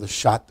waiting for the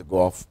shot to go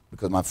off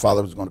because my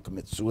father was going to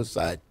commit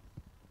suicide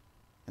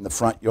in the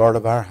front yard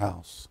of our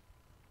house.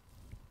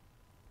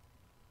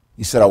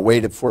 He said, I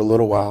waited for a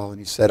little while, and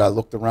he said, I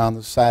looked around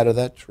the side of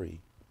that tree.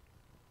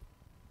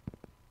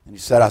 And he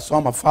said, I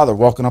saw my father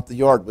walking up the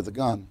yard with a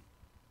gun.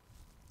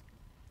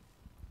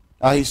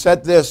 Now, he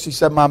said this. He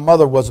said, my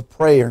mother was a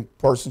prayer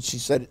person.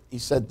 He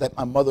said that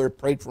my mother had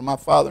prayed for my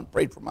father and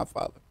prayed for my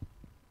father.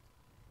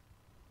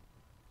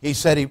 He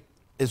said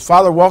his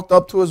father walked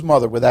up to his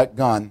mother with that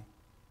gun,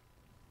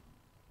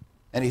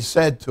 and he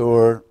said to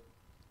her,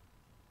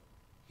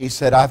 he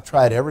said, I've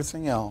tried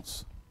everything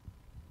else.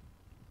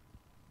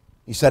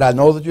 He said, I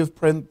know that you've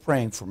been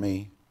praying for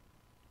me.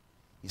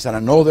 He said, I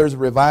know there's a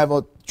revival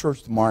at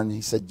church tomorrow, and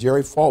he said,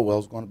 Jerry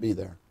Falwell's going to be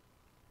there.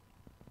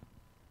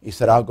 He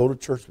said, I'll go to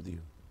church with you.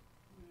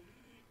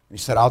 He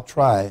said, I'll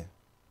try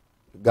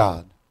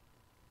God.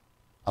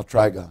 I'll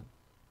try God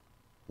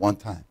one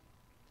time.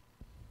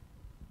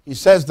 He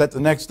says that the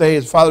next day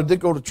his father did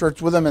go to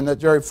church with him, and that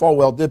Jerry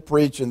Falwell did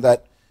preach, and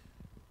that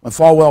when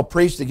Falwell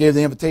preached, he gave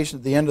the invitation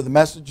at the end of the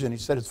message, and he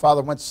said his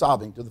father went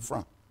sobbing to the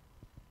front.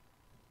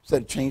 He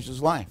said it changed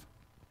his life.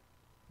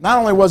 Not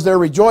only was there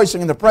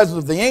rejoicing in the presence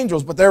of the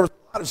angels, but there was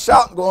a lot of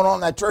shouting going on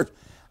in that church.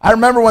 I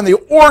remember when the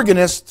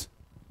organist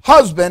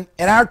husband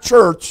in our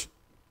church,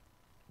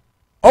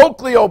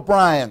 Oakley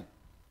O'Brien,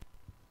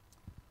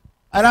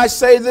 and I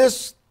say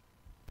this,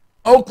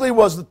 Oakley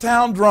was the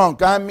town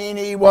drunk. I mean,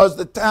 he was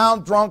the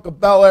town drunk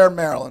of Bel Air,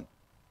 Maryland.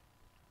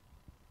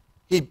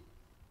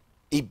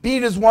 He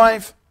beat his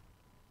wife,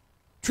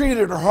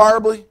 treated her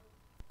horribly.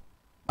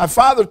 My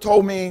father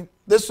told me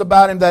this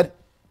about him, that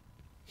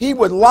he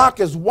would lock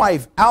his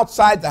wife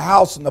outside the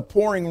house in the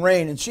pouring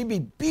rain, and she'd be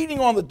beating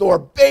on the door,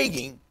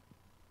 begging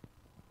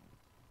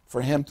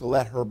for him to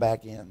let her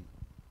back in.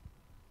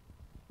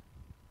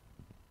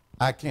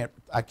 I can't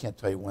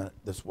tell you when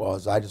this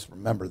was. I just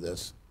remember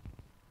this.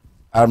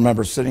 I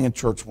remember sitting in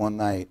church one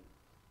night.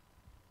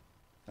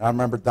 And I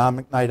remember Don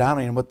McKnight. I don't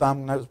even know what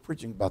Don McKnight was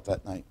preaching about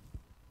that night.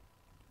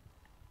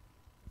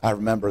 I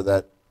remember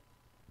that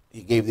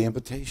he gave the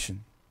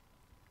invitation.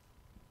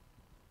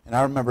 And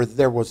I remember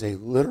there was a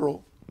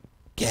literal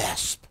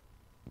gasp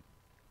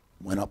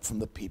went up from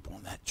the people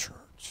in that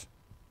church.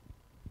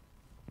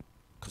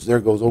 Because there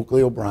goes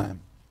Oakley O'Brien.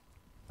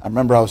 I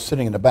remember I was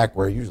sitting in the back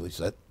where I usually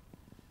sit.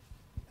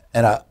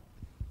 And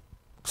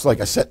looks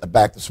like I sat in the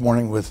back this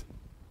morning with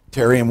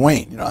Terry and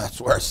Wayne. You know, that's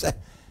where I sat.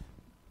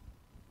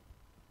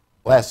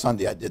 Last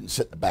Sunday I didn't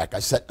sit in the back. I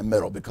sat in the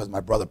middle because my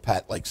brother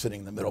Pat liked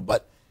sitting in the middle.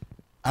 But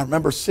I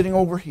remember sitting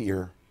over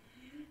here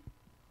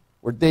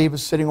where Dave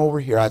was sitting over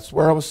here. That's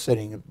where I was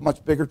sitting, a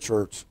much bigger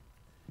church.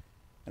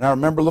 And I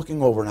remember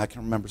looking over, and I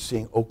can remember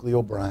seeing Oakley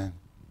O'Brien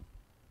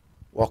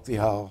walk the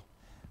aisle.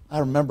 I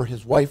remember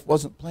his wife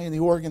wasn't playing the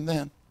organ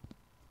then.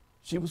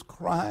 She was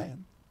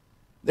crying.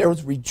 There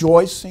was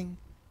rejoicing.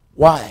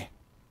 Why?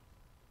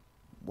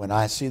 When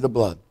I see the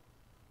blood,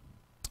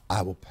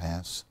 I will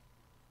pass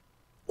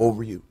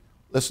over you.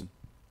 Listen,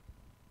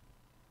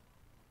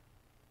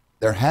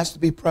 there has to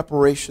be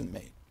preparation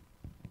made.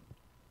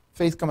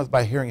 Faith cometh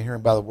by hearing, and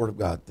hearing by the word of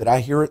God. Did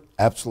I hear it?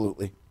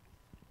 Absolutely.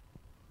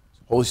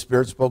 Holy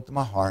Spirit spoke to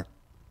my heart.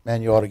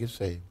 Man, you ought to get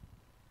saved.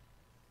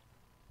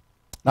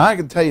 Now I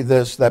can tell you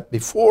this, that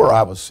before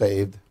I was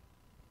saved,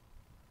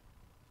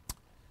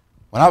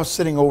 when I was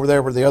sitting over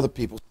there where the other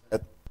people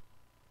sat,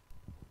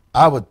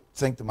 I would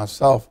think to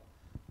myself,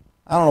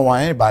 I don't know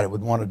why anybody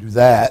would want to do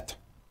that.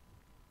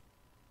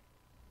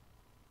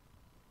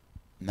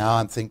 Now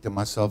I'm thinking to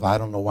myself, I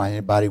don't know why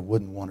anybody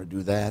wouldn't want to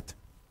do that.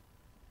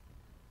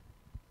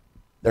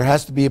 There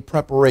has to be a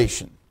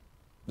preparation.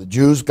 The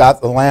Jews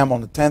got the lamb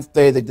on the 10th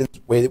day. They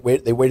didn't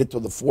wait. They waited till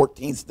the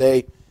 14th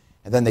day,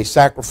 and then they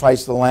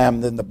sacrificed the lamb.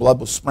 And then the blood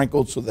was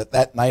sprinkled so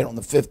that night on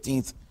the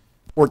 15th,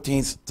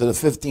 14th to the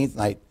 15th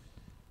night,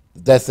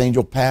 the death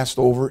angel passed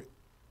over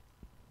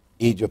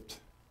Egypt.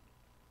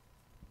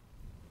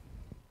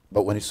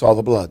 But when he saw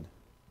the blood,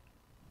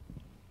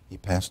 he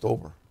passed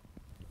over.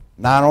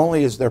 Not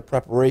only is there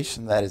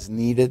preparation that is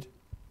needed,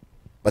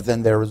 but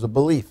then there is a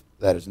belief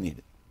that is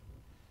needed.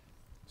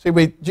 See,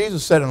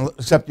 Jesus said,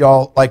 except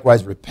y'all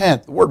likewise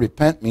repent. The word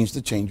repent means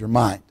to change your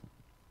mind.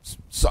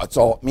 So that's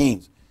all it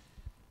means.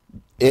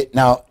 It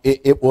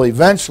will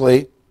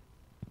eventually,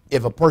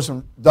 if a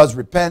person does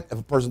repent, if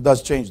a person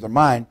does change their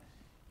mind,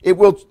 it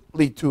will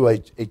lead to a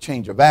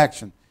change of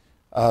action.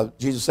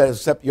 Jesus said,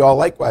 except y'all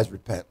likewise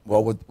repent.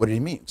 Well, what did he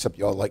mean? Except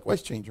y'all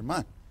likewise change your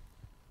mind.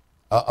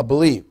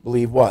 Believe.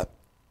 Believe what?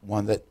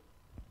 One, that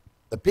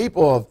the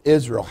people of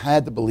Israel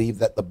had to believe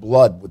that the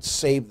blood would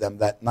save them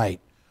that night,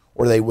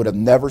 or they would have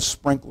never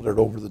sprinkled it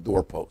over the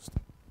doorpost.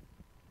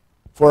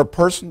 For a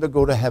person to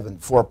go to heaven,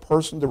 for a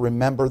person to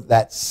remember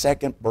that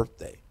second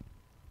birthday,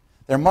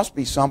 there must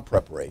be some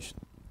preparation.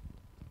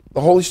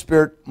 The Holy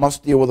Spirit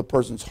must deal with a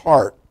person's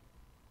heart.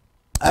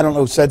 I don't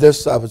know who said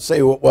this. I would say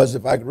who it was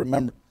if I could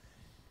remember.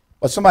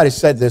 But somebody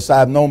said this. I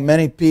have known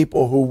many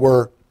people who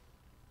were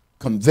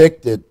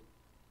convicted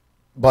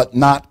but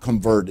not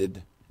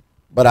converted.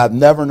 But I've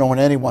never known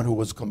anyone who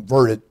was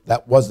converted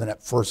that wasn't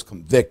at first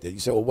convicted. You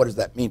say, well, what does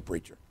that mean,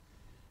 preacher?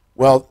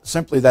 Well,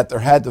 simply that there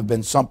had to have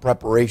been some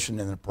preparation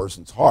in a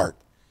person's heart.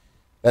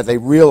 That they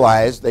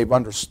realized, they've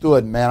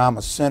understood, man, I'm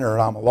a sinner,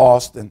 I'm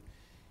lost, and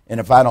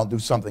if I don't do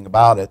something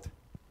about it.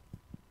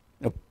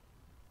 You know,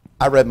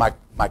 I read my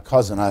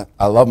cousin.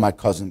 I love my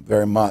cousin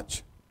very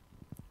much.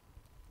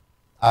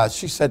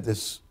 She said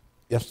this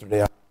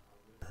yesterday.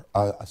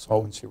 I saw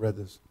when she read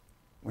this,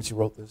 when she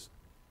wrote this.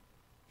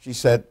 She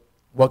said,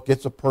 what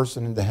gets a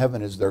person into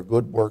heaven is their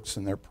good works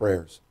and their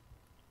prayers.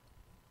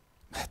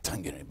 That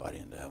doesn't get anybody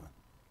into heaven.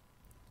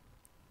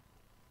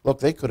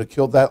 Look, they could have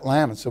killed that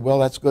lamb and said, well,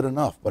 that's good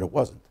enough, but it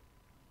wasn't.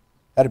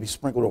 It had to be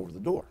sprinkled over the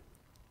door.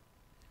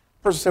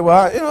 The person said,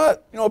 well, you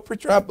know what,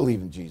 preacher, I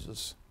believe in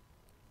Jesus.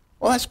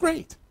 Well, that's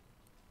great.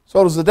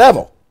 So does the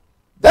devil.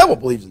 The devil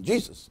believes in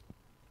Jesus.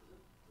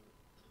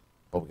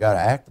 But we've got to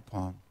act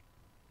upon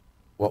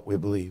what we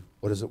believe.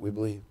 What is it we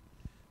believe?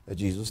 That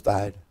Jesus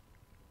died,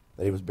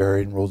 that he was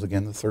buried and rose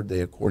again the third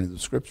day according to the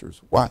Scriptures.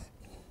 Why?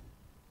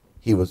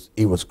 He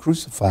was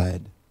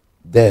crucified,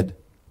 dead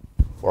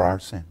for our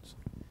sins.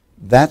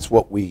 That's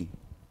what we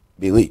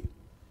believe.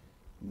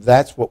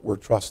 That's what we're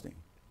trusting.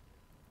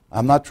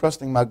 I'm not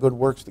trusting my good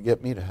works to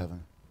get me to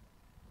heaven.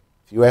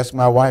 If you ask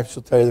my wife,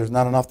 she'll tell you there's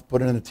not enough to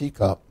put in a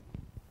teacup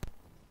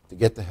to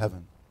get to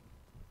heaven.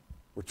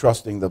 We're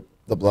trusting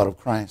the blood of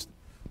Christ.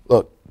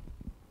 Look,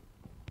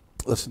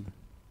 listen,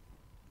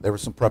 there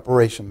was some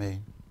preparation made.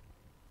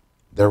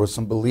 There was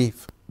some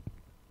belief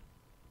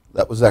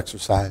that was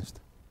exercised.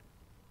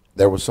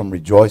 There was some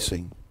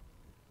rejoicing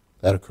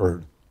that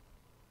occurred.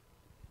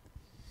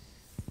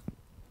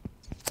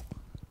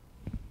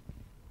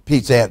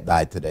 Pete's aunt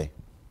died today.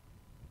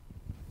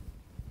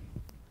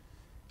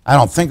 I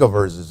don't think of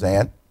her as his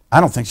aunt. I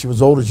don't think she was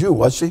as old as you,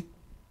 was she?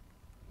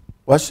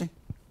 Was she?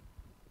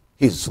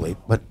 He's asleep,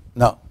 but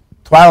no.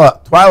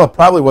 Twyla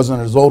probably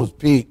wasn't as old as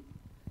Pete.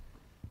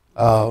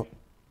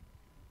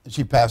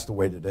 She passed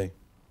away today.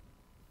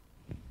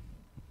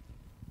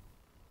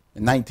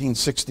 in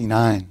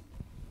 1969,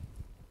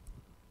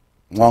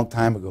 a long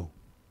time ago,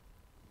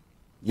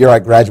 year I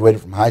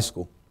graduated from high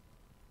school,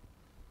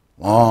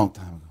 long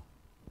time ago.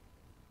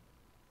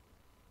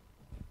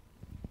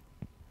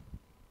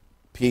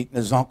 Pete and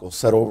his uncle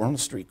sat over on the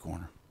street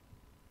corner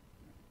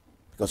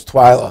because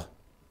Twyla,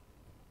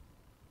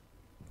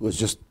 who has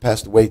just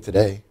passed away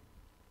today,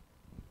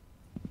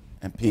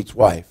 and Pete's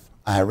wife,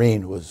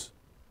 Irene, who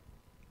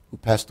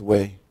passed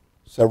away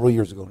several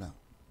years ago now,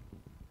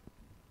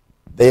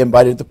 they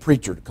invited the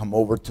preacher to come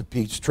over to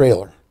Pete's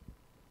trailer.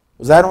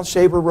 Was that on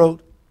Shaver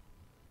Road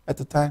at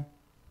the time?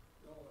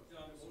 No,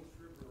 it's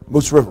on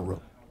Moose River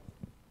Road.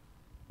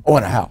 Oh,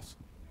 in a house.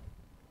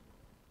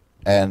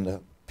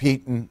 And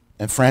Pete and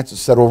Francis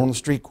sat over on the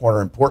street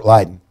corner in Port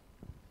Leyden.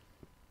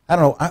 I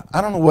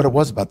don't know what it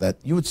was about that.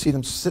 You would see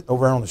them sitting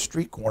over on the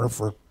street corner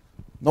for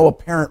no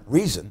apparent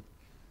reason.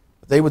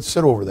 But they would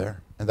sit over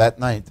there, and that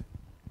night,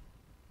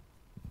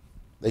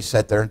 they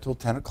sat there until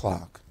 10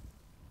 o'clock.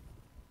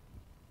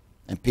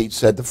 And Pete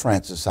said to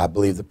Francis, I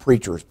believe the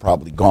preacher is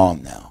probably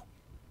gone now.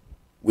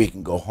 We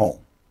can go home.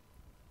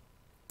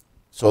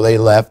 So they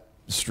left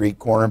the street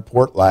corner in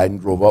Port Leyden,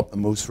 drove up the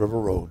Moose River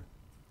Road.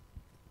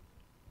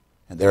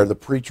 And there the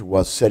preacher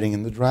was sitting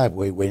in the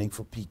driveway waiting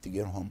for Pete to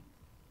get home.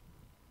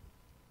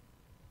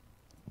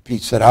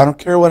 Pete said, I don't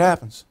care what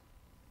happens.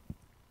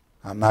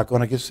 I'm not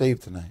going to get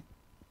saved tonight.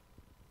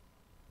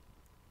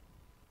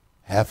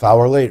 Half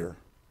hour later,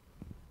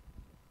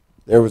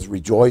 there was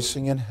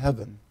rejoicing in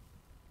heaven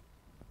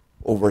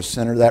over a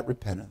sinner that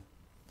repented.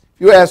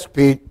 If you ask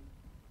Pete,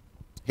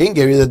 he can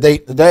give you the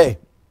date and the day.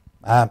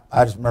 I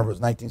just remember it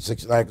was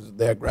 1969 because the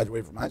day I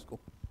graduated from high school,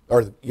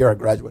 or the year I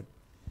graduated.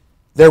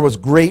 There was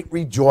great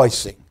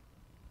rejoicing.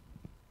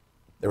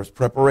 There was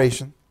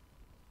preparation.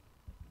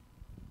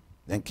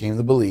 Then came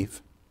the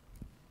belief.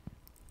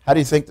 How do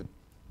you think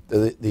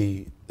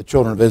the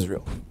children of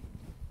Israel?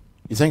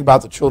 You think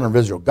about the children of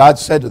Israel. God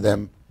said to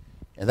them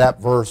in that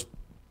verse,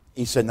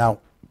 he said, now,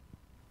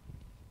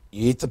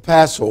 you eat the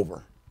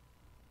Passover.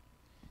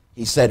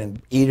 He said,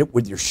 and eat it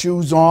with your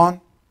shoes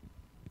on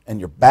and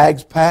your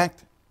bags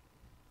packed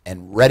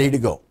and ready to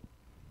go.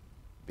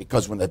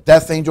 Because when the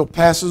death angel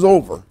passes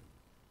over,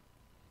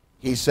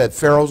 he said,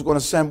 Pharaoh's going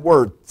to send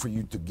word for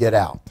you to get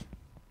out.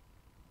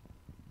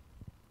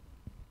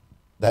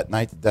 That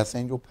night, the death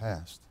angel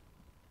passed.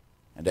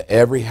 And to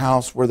every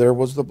house where there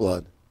was the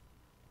blood,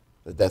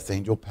 the death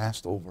angel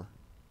passed over.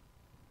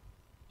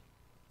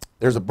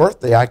 There's a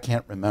birthday I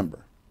can't remember.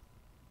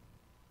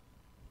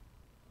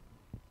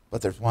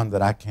 But there's one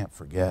that I can't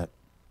forget.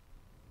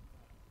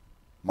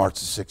 March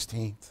the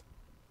 16th,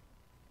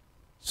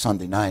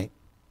 Sunday night,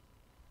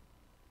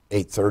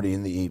 8:30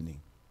 in the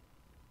evening.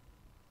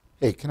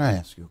 Hey, can I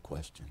ask you a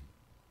question?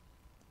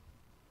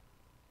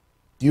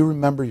 Do you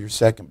remember your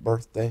second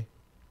birthday?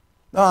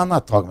 No, I'm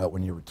not talking about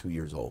when you were 2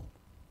 years old.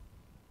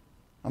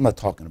 I'm not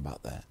talking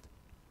about that.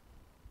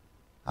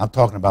 I'm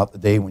talking about the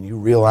day when you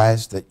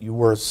realized that you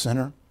were a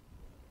sinner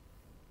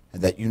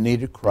and that you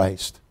needed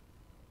Christ.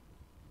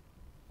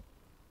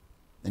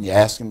 And you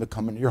ask him to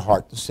come into your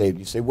heart to save you.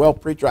 You say, well,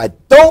 preacher, I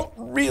don't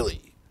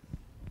really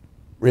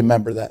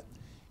remember that.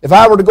 If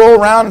I were to go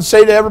around and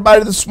say to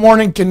everybody this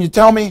morning, can you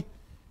tell me,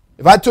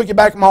 if I took you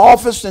back to my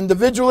office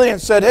individually and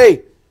said,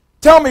 hey,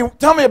 tell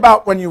me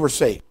about when you were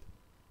saved.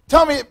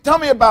 Tell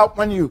me about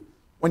when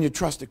you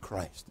trusted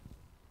Christ.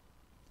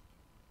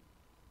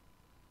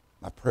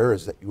 My prayer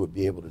is that you would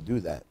be able to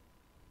do that.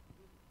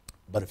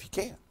 But if you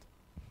can't,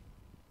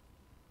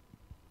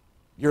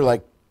 you're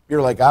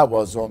like I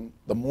was on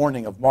the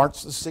morning of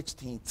March the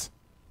 16th.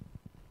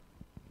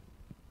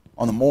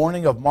 On the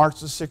morning of March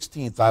the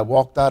 16th, I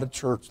walked out of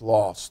church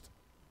lost.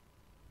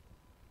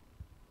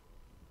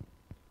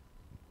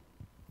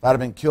 If I'd have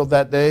been killed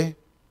that day,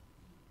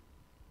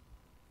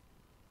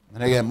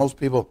 and again, most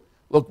people,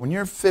 look, when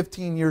you're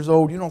 15 years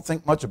old, you don't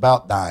think much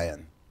about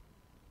dying.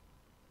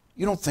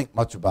 You don't think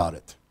much about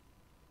it.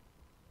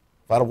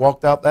 If I'd have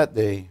walked out that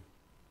day,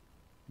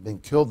 been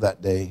killed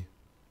that day,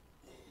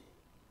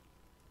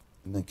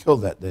 and then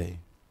killed that day,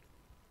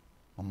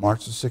 on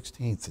March the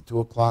 16th at 2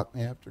 o'clock in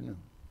the afternoon,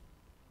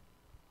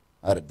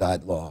 I'd have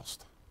died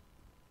lost,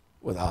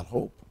 without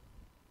hope.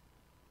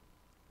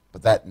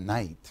 But that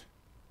night,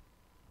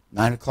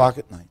 9 o'clock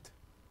at night,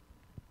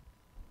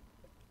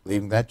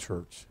 leaving that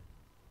church,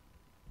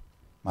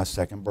 my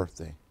second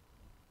birthday.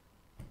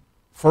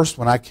 First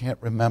one I can't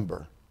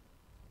remember.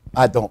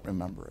 I don't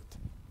remember it.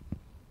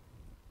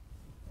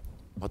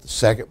 But the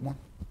second one,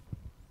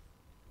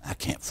 I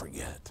can't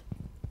forget.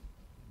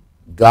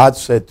 God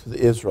said to the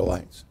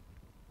Israelites,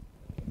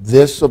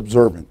 this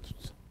observance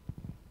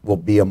will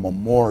be a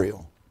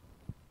memorial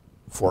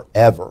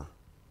forever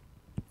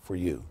for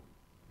you.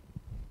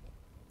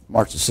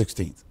 March the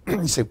 16th.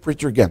 You say,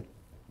 preacher, again,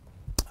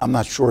 I'm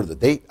not sure of the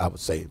date I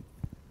was saved.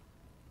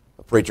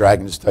 But preacher, I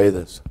can just tell you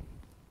this.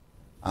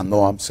 I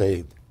know I'm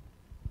saved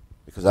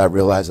because I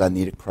realized I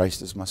needed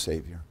Christ as my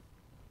Savior.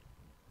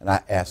 And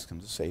I asked him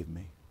to save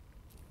me.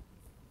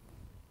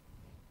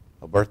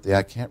 A birthday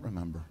I can't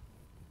remember.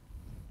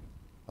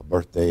 A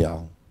birthday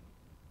I'll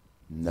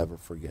never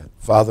forget.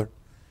 Father,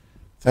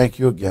 thank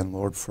you again,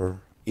 Lord,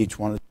 for each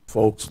one of the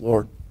folks,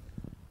 Lord.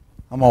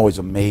 I'm always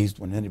amazed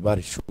when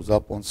anybody shows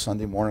up on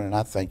Sunday morning, and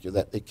I thank you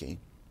that they came.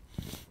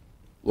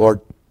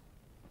 Lord,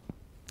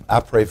 I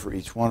pray for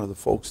each one of the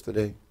folks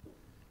today.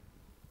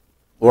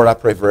 Lord, I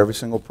pray for every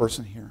single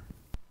person here.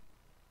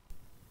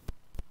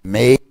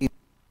 May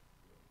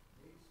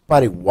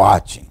somebody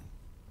watching,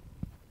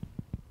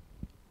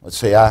 let's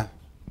say I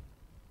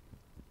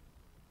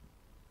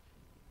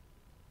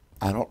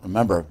don't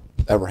remember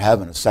ever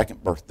having a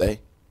second birthday.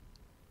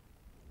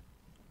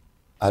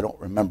 I don't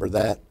remember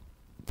that.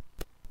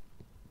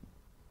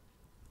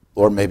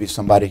 Lord, maybe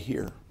somebody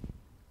here.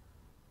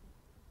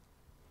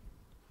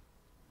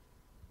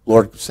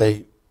 Lord,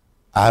 say,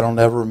 I don't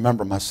ever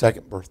remember my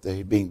second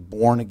birthday, being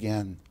born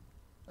again,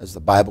 as the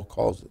Bible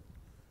calls it.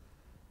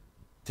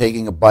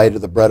 Taking a bite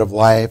of the bread of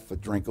life, a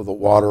drink of the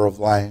water of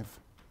life,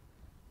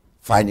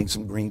 finding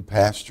some green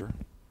pasture.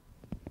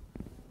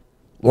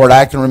 Lord,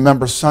 I can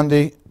remember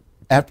Sunday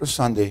after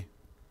Sunday,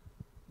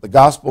 the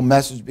gospel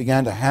message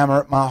began to hammer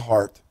at my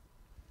heart.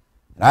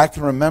 And I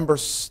can remember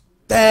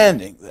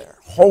standing there,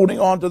 holding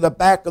on to the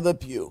back of the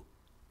pew.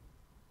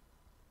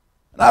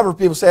 And I've heard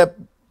people say,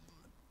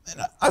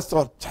 and I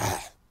thought,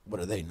 what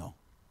do they know?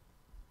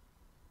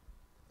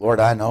 Lord,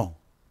 I know.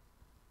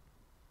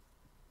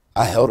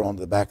 I held on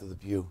to the back of the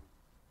pew.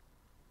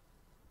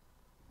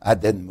 I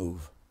didn't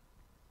move.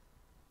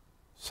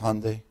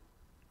 Sunday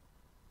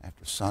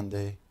after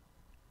Sunday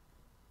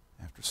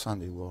after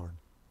Sunday, Lord.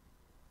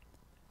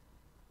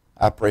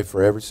 I pray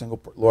for every single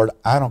person. Lord,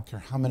 I don't care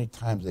how many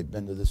times they've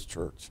been to this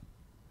church.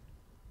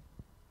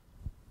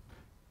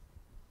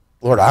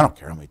 Lord, I don't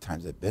care how many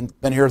times they've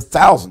been here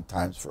 1,000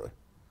 times for it.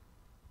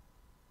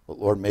 But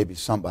Lord, maybe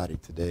somebody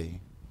today,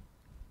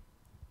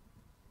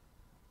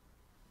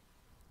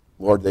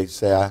 Lord, they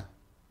say, I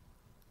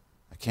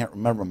can't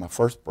remember my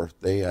first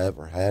birthday I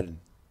ever had, and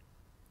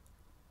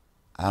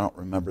I don't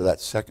remember that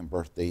second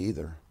birthday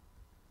either.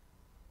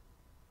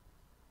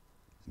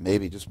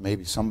 Maybe, just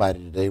maybe somebody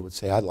today would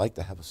say, I'd like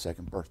to have a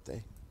second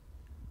birthday.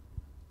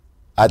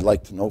 I'd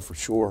like to know for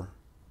sure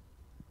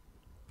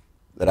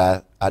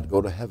that I'd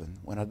go to heaven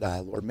when I die.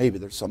 Lord, maybe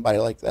there's somebody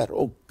like that.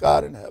 Oh,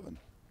 God in heaven.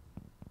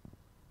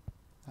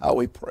 How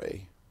we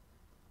pray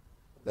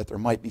that there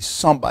might be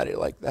somebody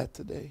like that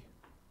today.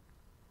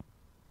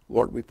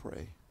 Lord, we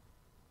pray.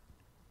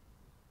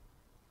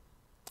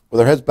 With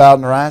their heads bowed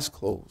and their eyes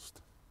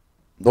closed.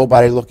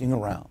 Nobody looking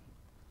around.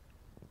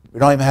 We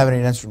don't even have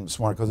any instruments this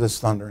morning because it's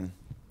thundering.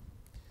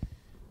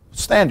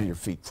 Stand to your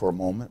feet for a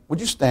moment.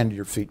 Would you stand to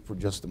your feet for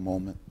just a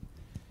moment?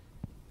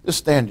 Just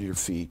stand to your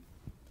feet.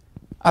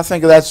 I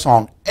think of that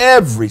song.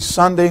 Every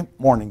Sunday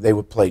morning they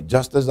would play,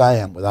 Just As I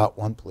Am, without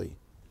one plea.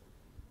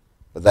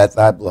 But that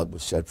thy blood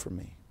was shed for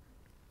me.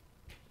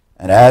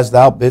 And as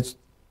thou bidst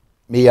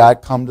me, I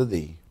come to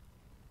thee.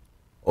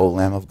 O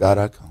Lamb of God,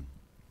 I come.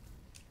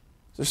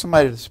 Is there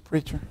somebody that's a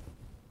preacher?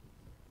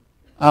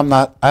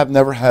 I've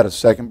never had a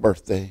second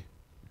birthday.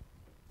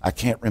 I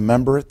can't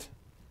remember it.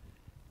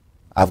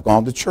 I've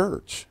gone to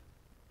church.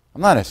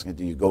 I'm not asking,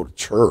 do you go to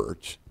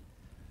church?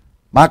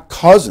 My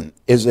cousin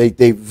is a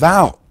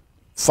devout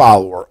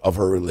follower of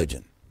her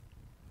religion.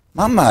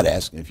 I'm not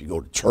asking if you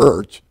go to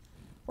church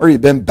or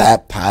you've been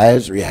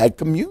baptized or you had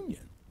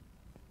communion.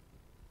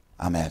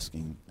 I'm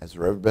asking, has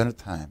there ever been a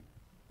time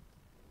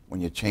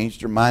when you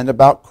changed your mind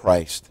about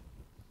Christ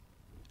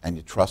and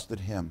you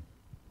trusted Him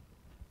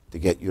to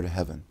get you to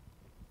heaven?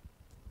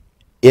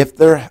 If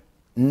there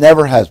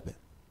never has been,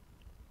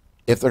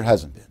 if there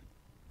hasn't been,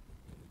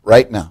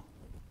 right now,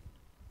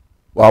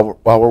 while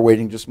we're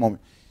waiting just a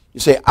moment, you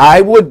say,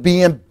 I would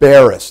be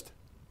embarrassed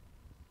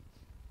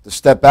to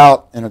step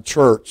out in a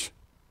church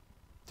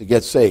to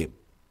get saved.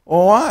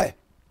 Well, why?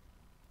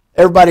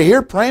 Everybody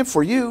here praying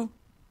for you.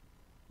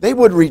 They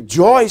would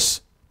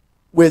rejoice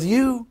with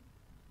you.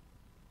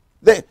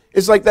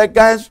 It's like that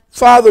guy's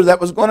father that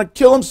was going to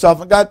kill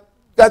himself and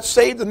got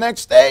saved the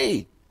next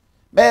day.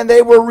 Man,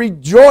 they were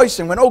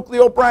rejoicing. When Oakley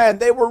O'Brien,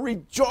 they were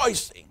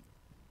rejoicing.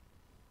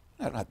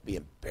 You don't have to be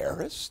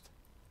embarrassed.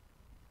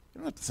 You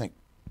don't have to think,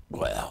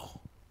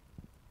 well,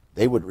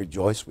 they would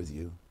rejoice with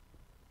you.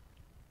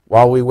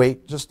 While we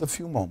wait just a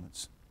few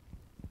moments,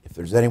 if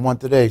there's anyone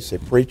today, say,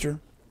 preacher,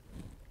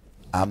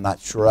 I'm not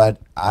sure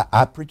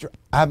preacher,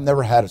 I've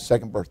never had a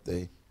second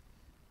birthday.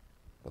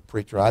 But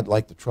preacher, I'd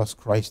like to trust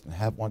Christ and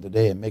have one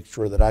today and make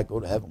sure that I go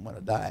to heaven when I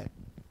die.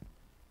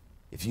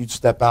 If you'd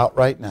step out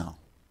right now,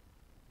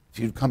 if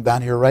you'd come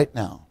down here right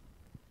now,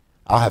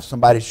 I'll have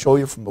somebody show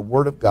you from the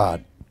Word of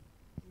God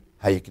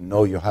how you can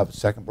know you'll have a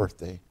second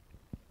birthday.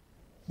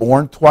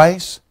 Born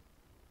twice,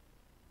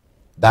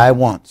 die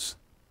once.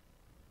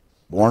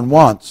 Born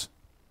once,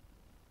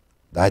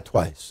 die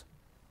twice.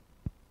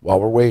 While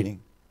we're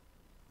waiting,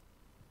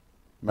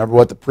 remember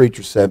what the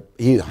preacher said.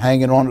 He's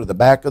hanging on to the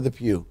back of the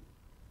pew.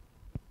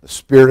 The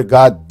Spirit of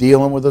God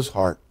dealing with his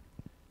heart.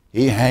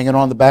 He hanging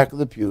on the back of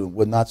the pew and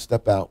would not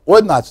step out.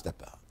 Would not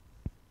step out.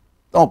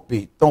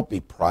 Don't be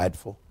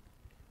prideful.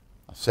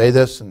 I'll say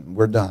this and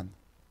we're done.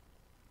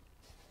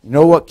 You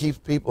know what keeps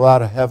people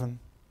out of heaven?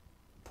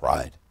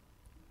 Pride.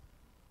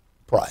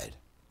 Pride.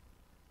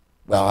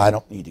 Well, I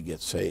don't need to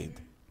get saved.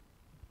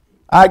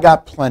 I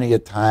got plenty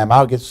of time.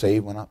 I'll get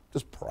saved when I'm...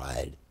 Just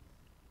pride.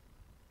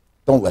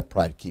 Don't let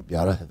pride keep you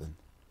out of heaven.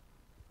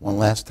 One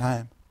last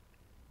time.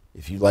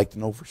 If you'd like to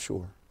know for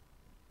sure,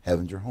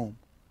 heaven's your home.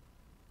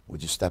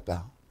 Would you step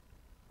out?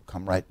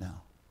 Come right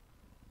now.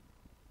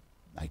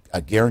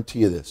 I guarantee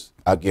you this.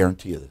 I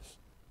guarantee you this.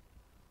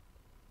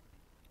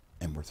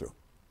 And we're through.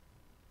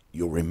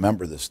 You'll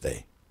remember this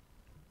day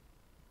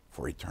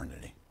for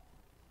eternity.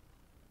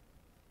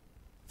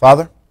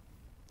 Father,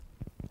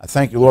 I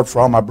thank you, Lord, for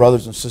all my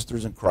brothers and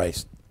sisters in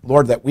Christ.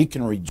 Lord, that we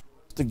can rejoice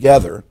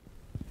together.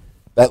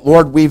 That,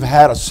 Lord, we've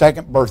had a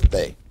second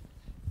birthday.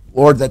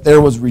 Lord, that there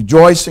was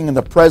rejoicing in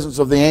the presence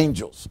of the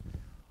angels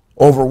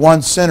over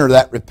one sinner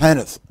that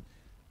repenteth.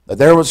 That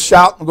there was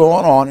shouting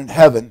going on in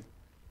heaven.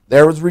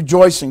 There was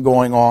rejoicing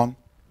going on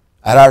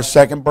at our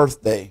second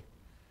birthday.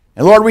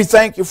 And Lord, we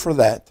thank you for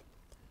that.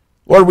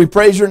 Lord, we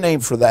praise your name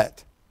for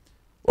that.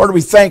 Lord,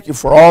 we thank you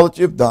for all that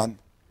you've done.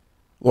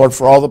 Lord,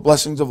 for all the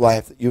blessings of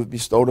life that you've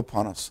bestowed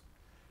upon us.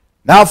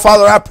 Now,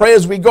 Father, I pray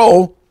as we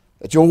go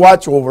that you'll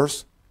watch over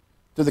us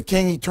to the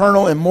King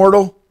eternal,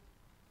 immortal.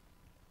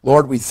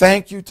 Lord, we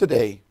thank you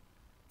today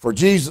for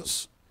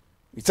Jesus.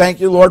 We thank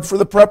you, Lord, for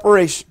the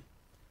preparation.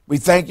 We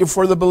thank you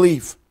for the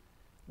belief.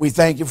 We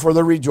thank you for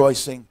the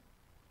rejoicing.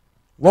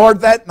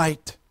 Lord, that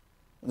night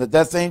when the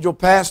death angel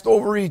passed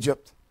over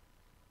Egypt,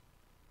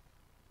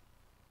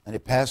 and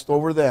it passed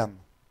over them,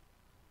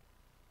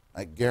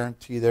 I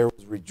guarantee there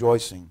was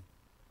rejoicing.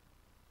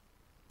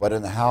 But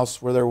in the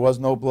house where there was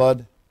no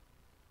blood,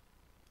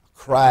 a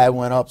cry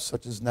went up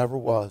such as never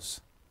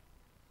was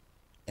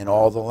in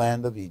all the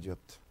land of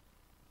Egypt.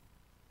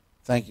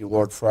 Thank you,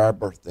 Lord, for our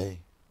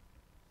birthday.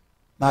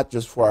 Not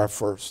just for our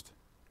first,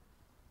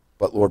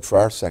 but, Lord, for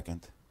our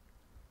second.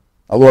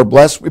 Now, Lord,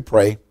 bless, we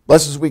pray.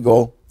 Bless as we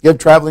go. Give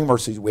traveling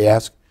mercies, we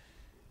ask.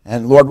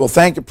 And, Lord, we'll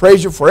thank and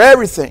praise you for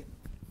everything.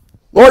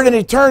 Lord, in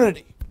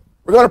eternity,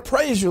 we're going to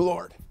praise you,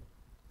 Lord,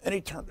 in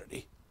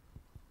eternity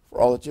for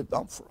all that you've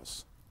done for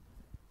us.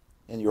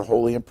 In your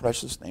holy and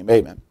precious name,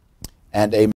 amen and amen.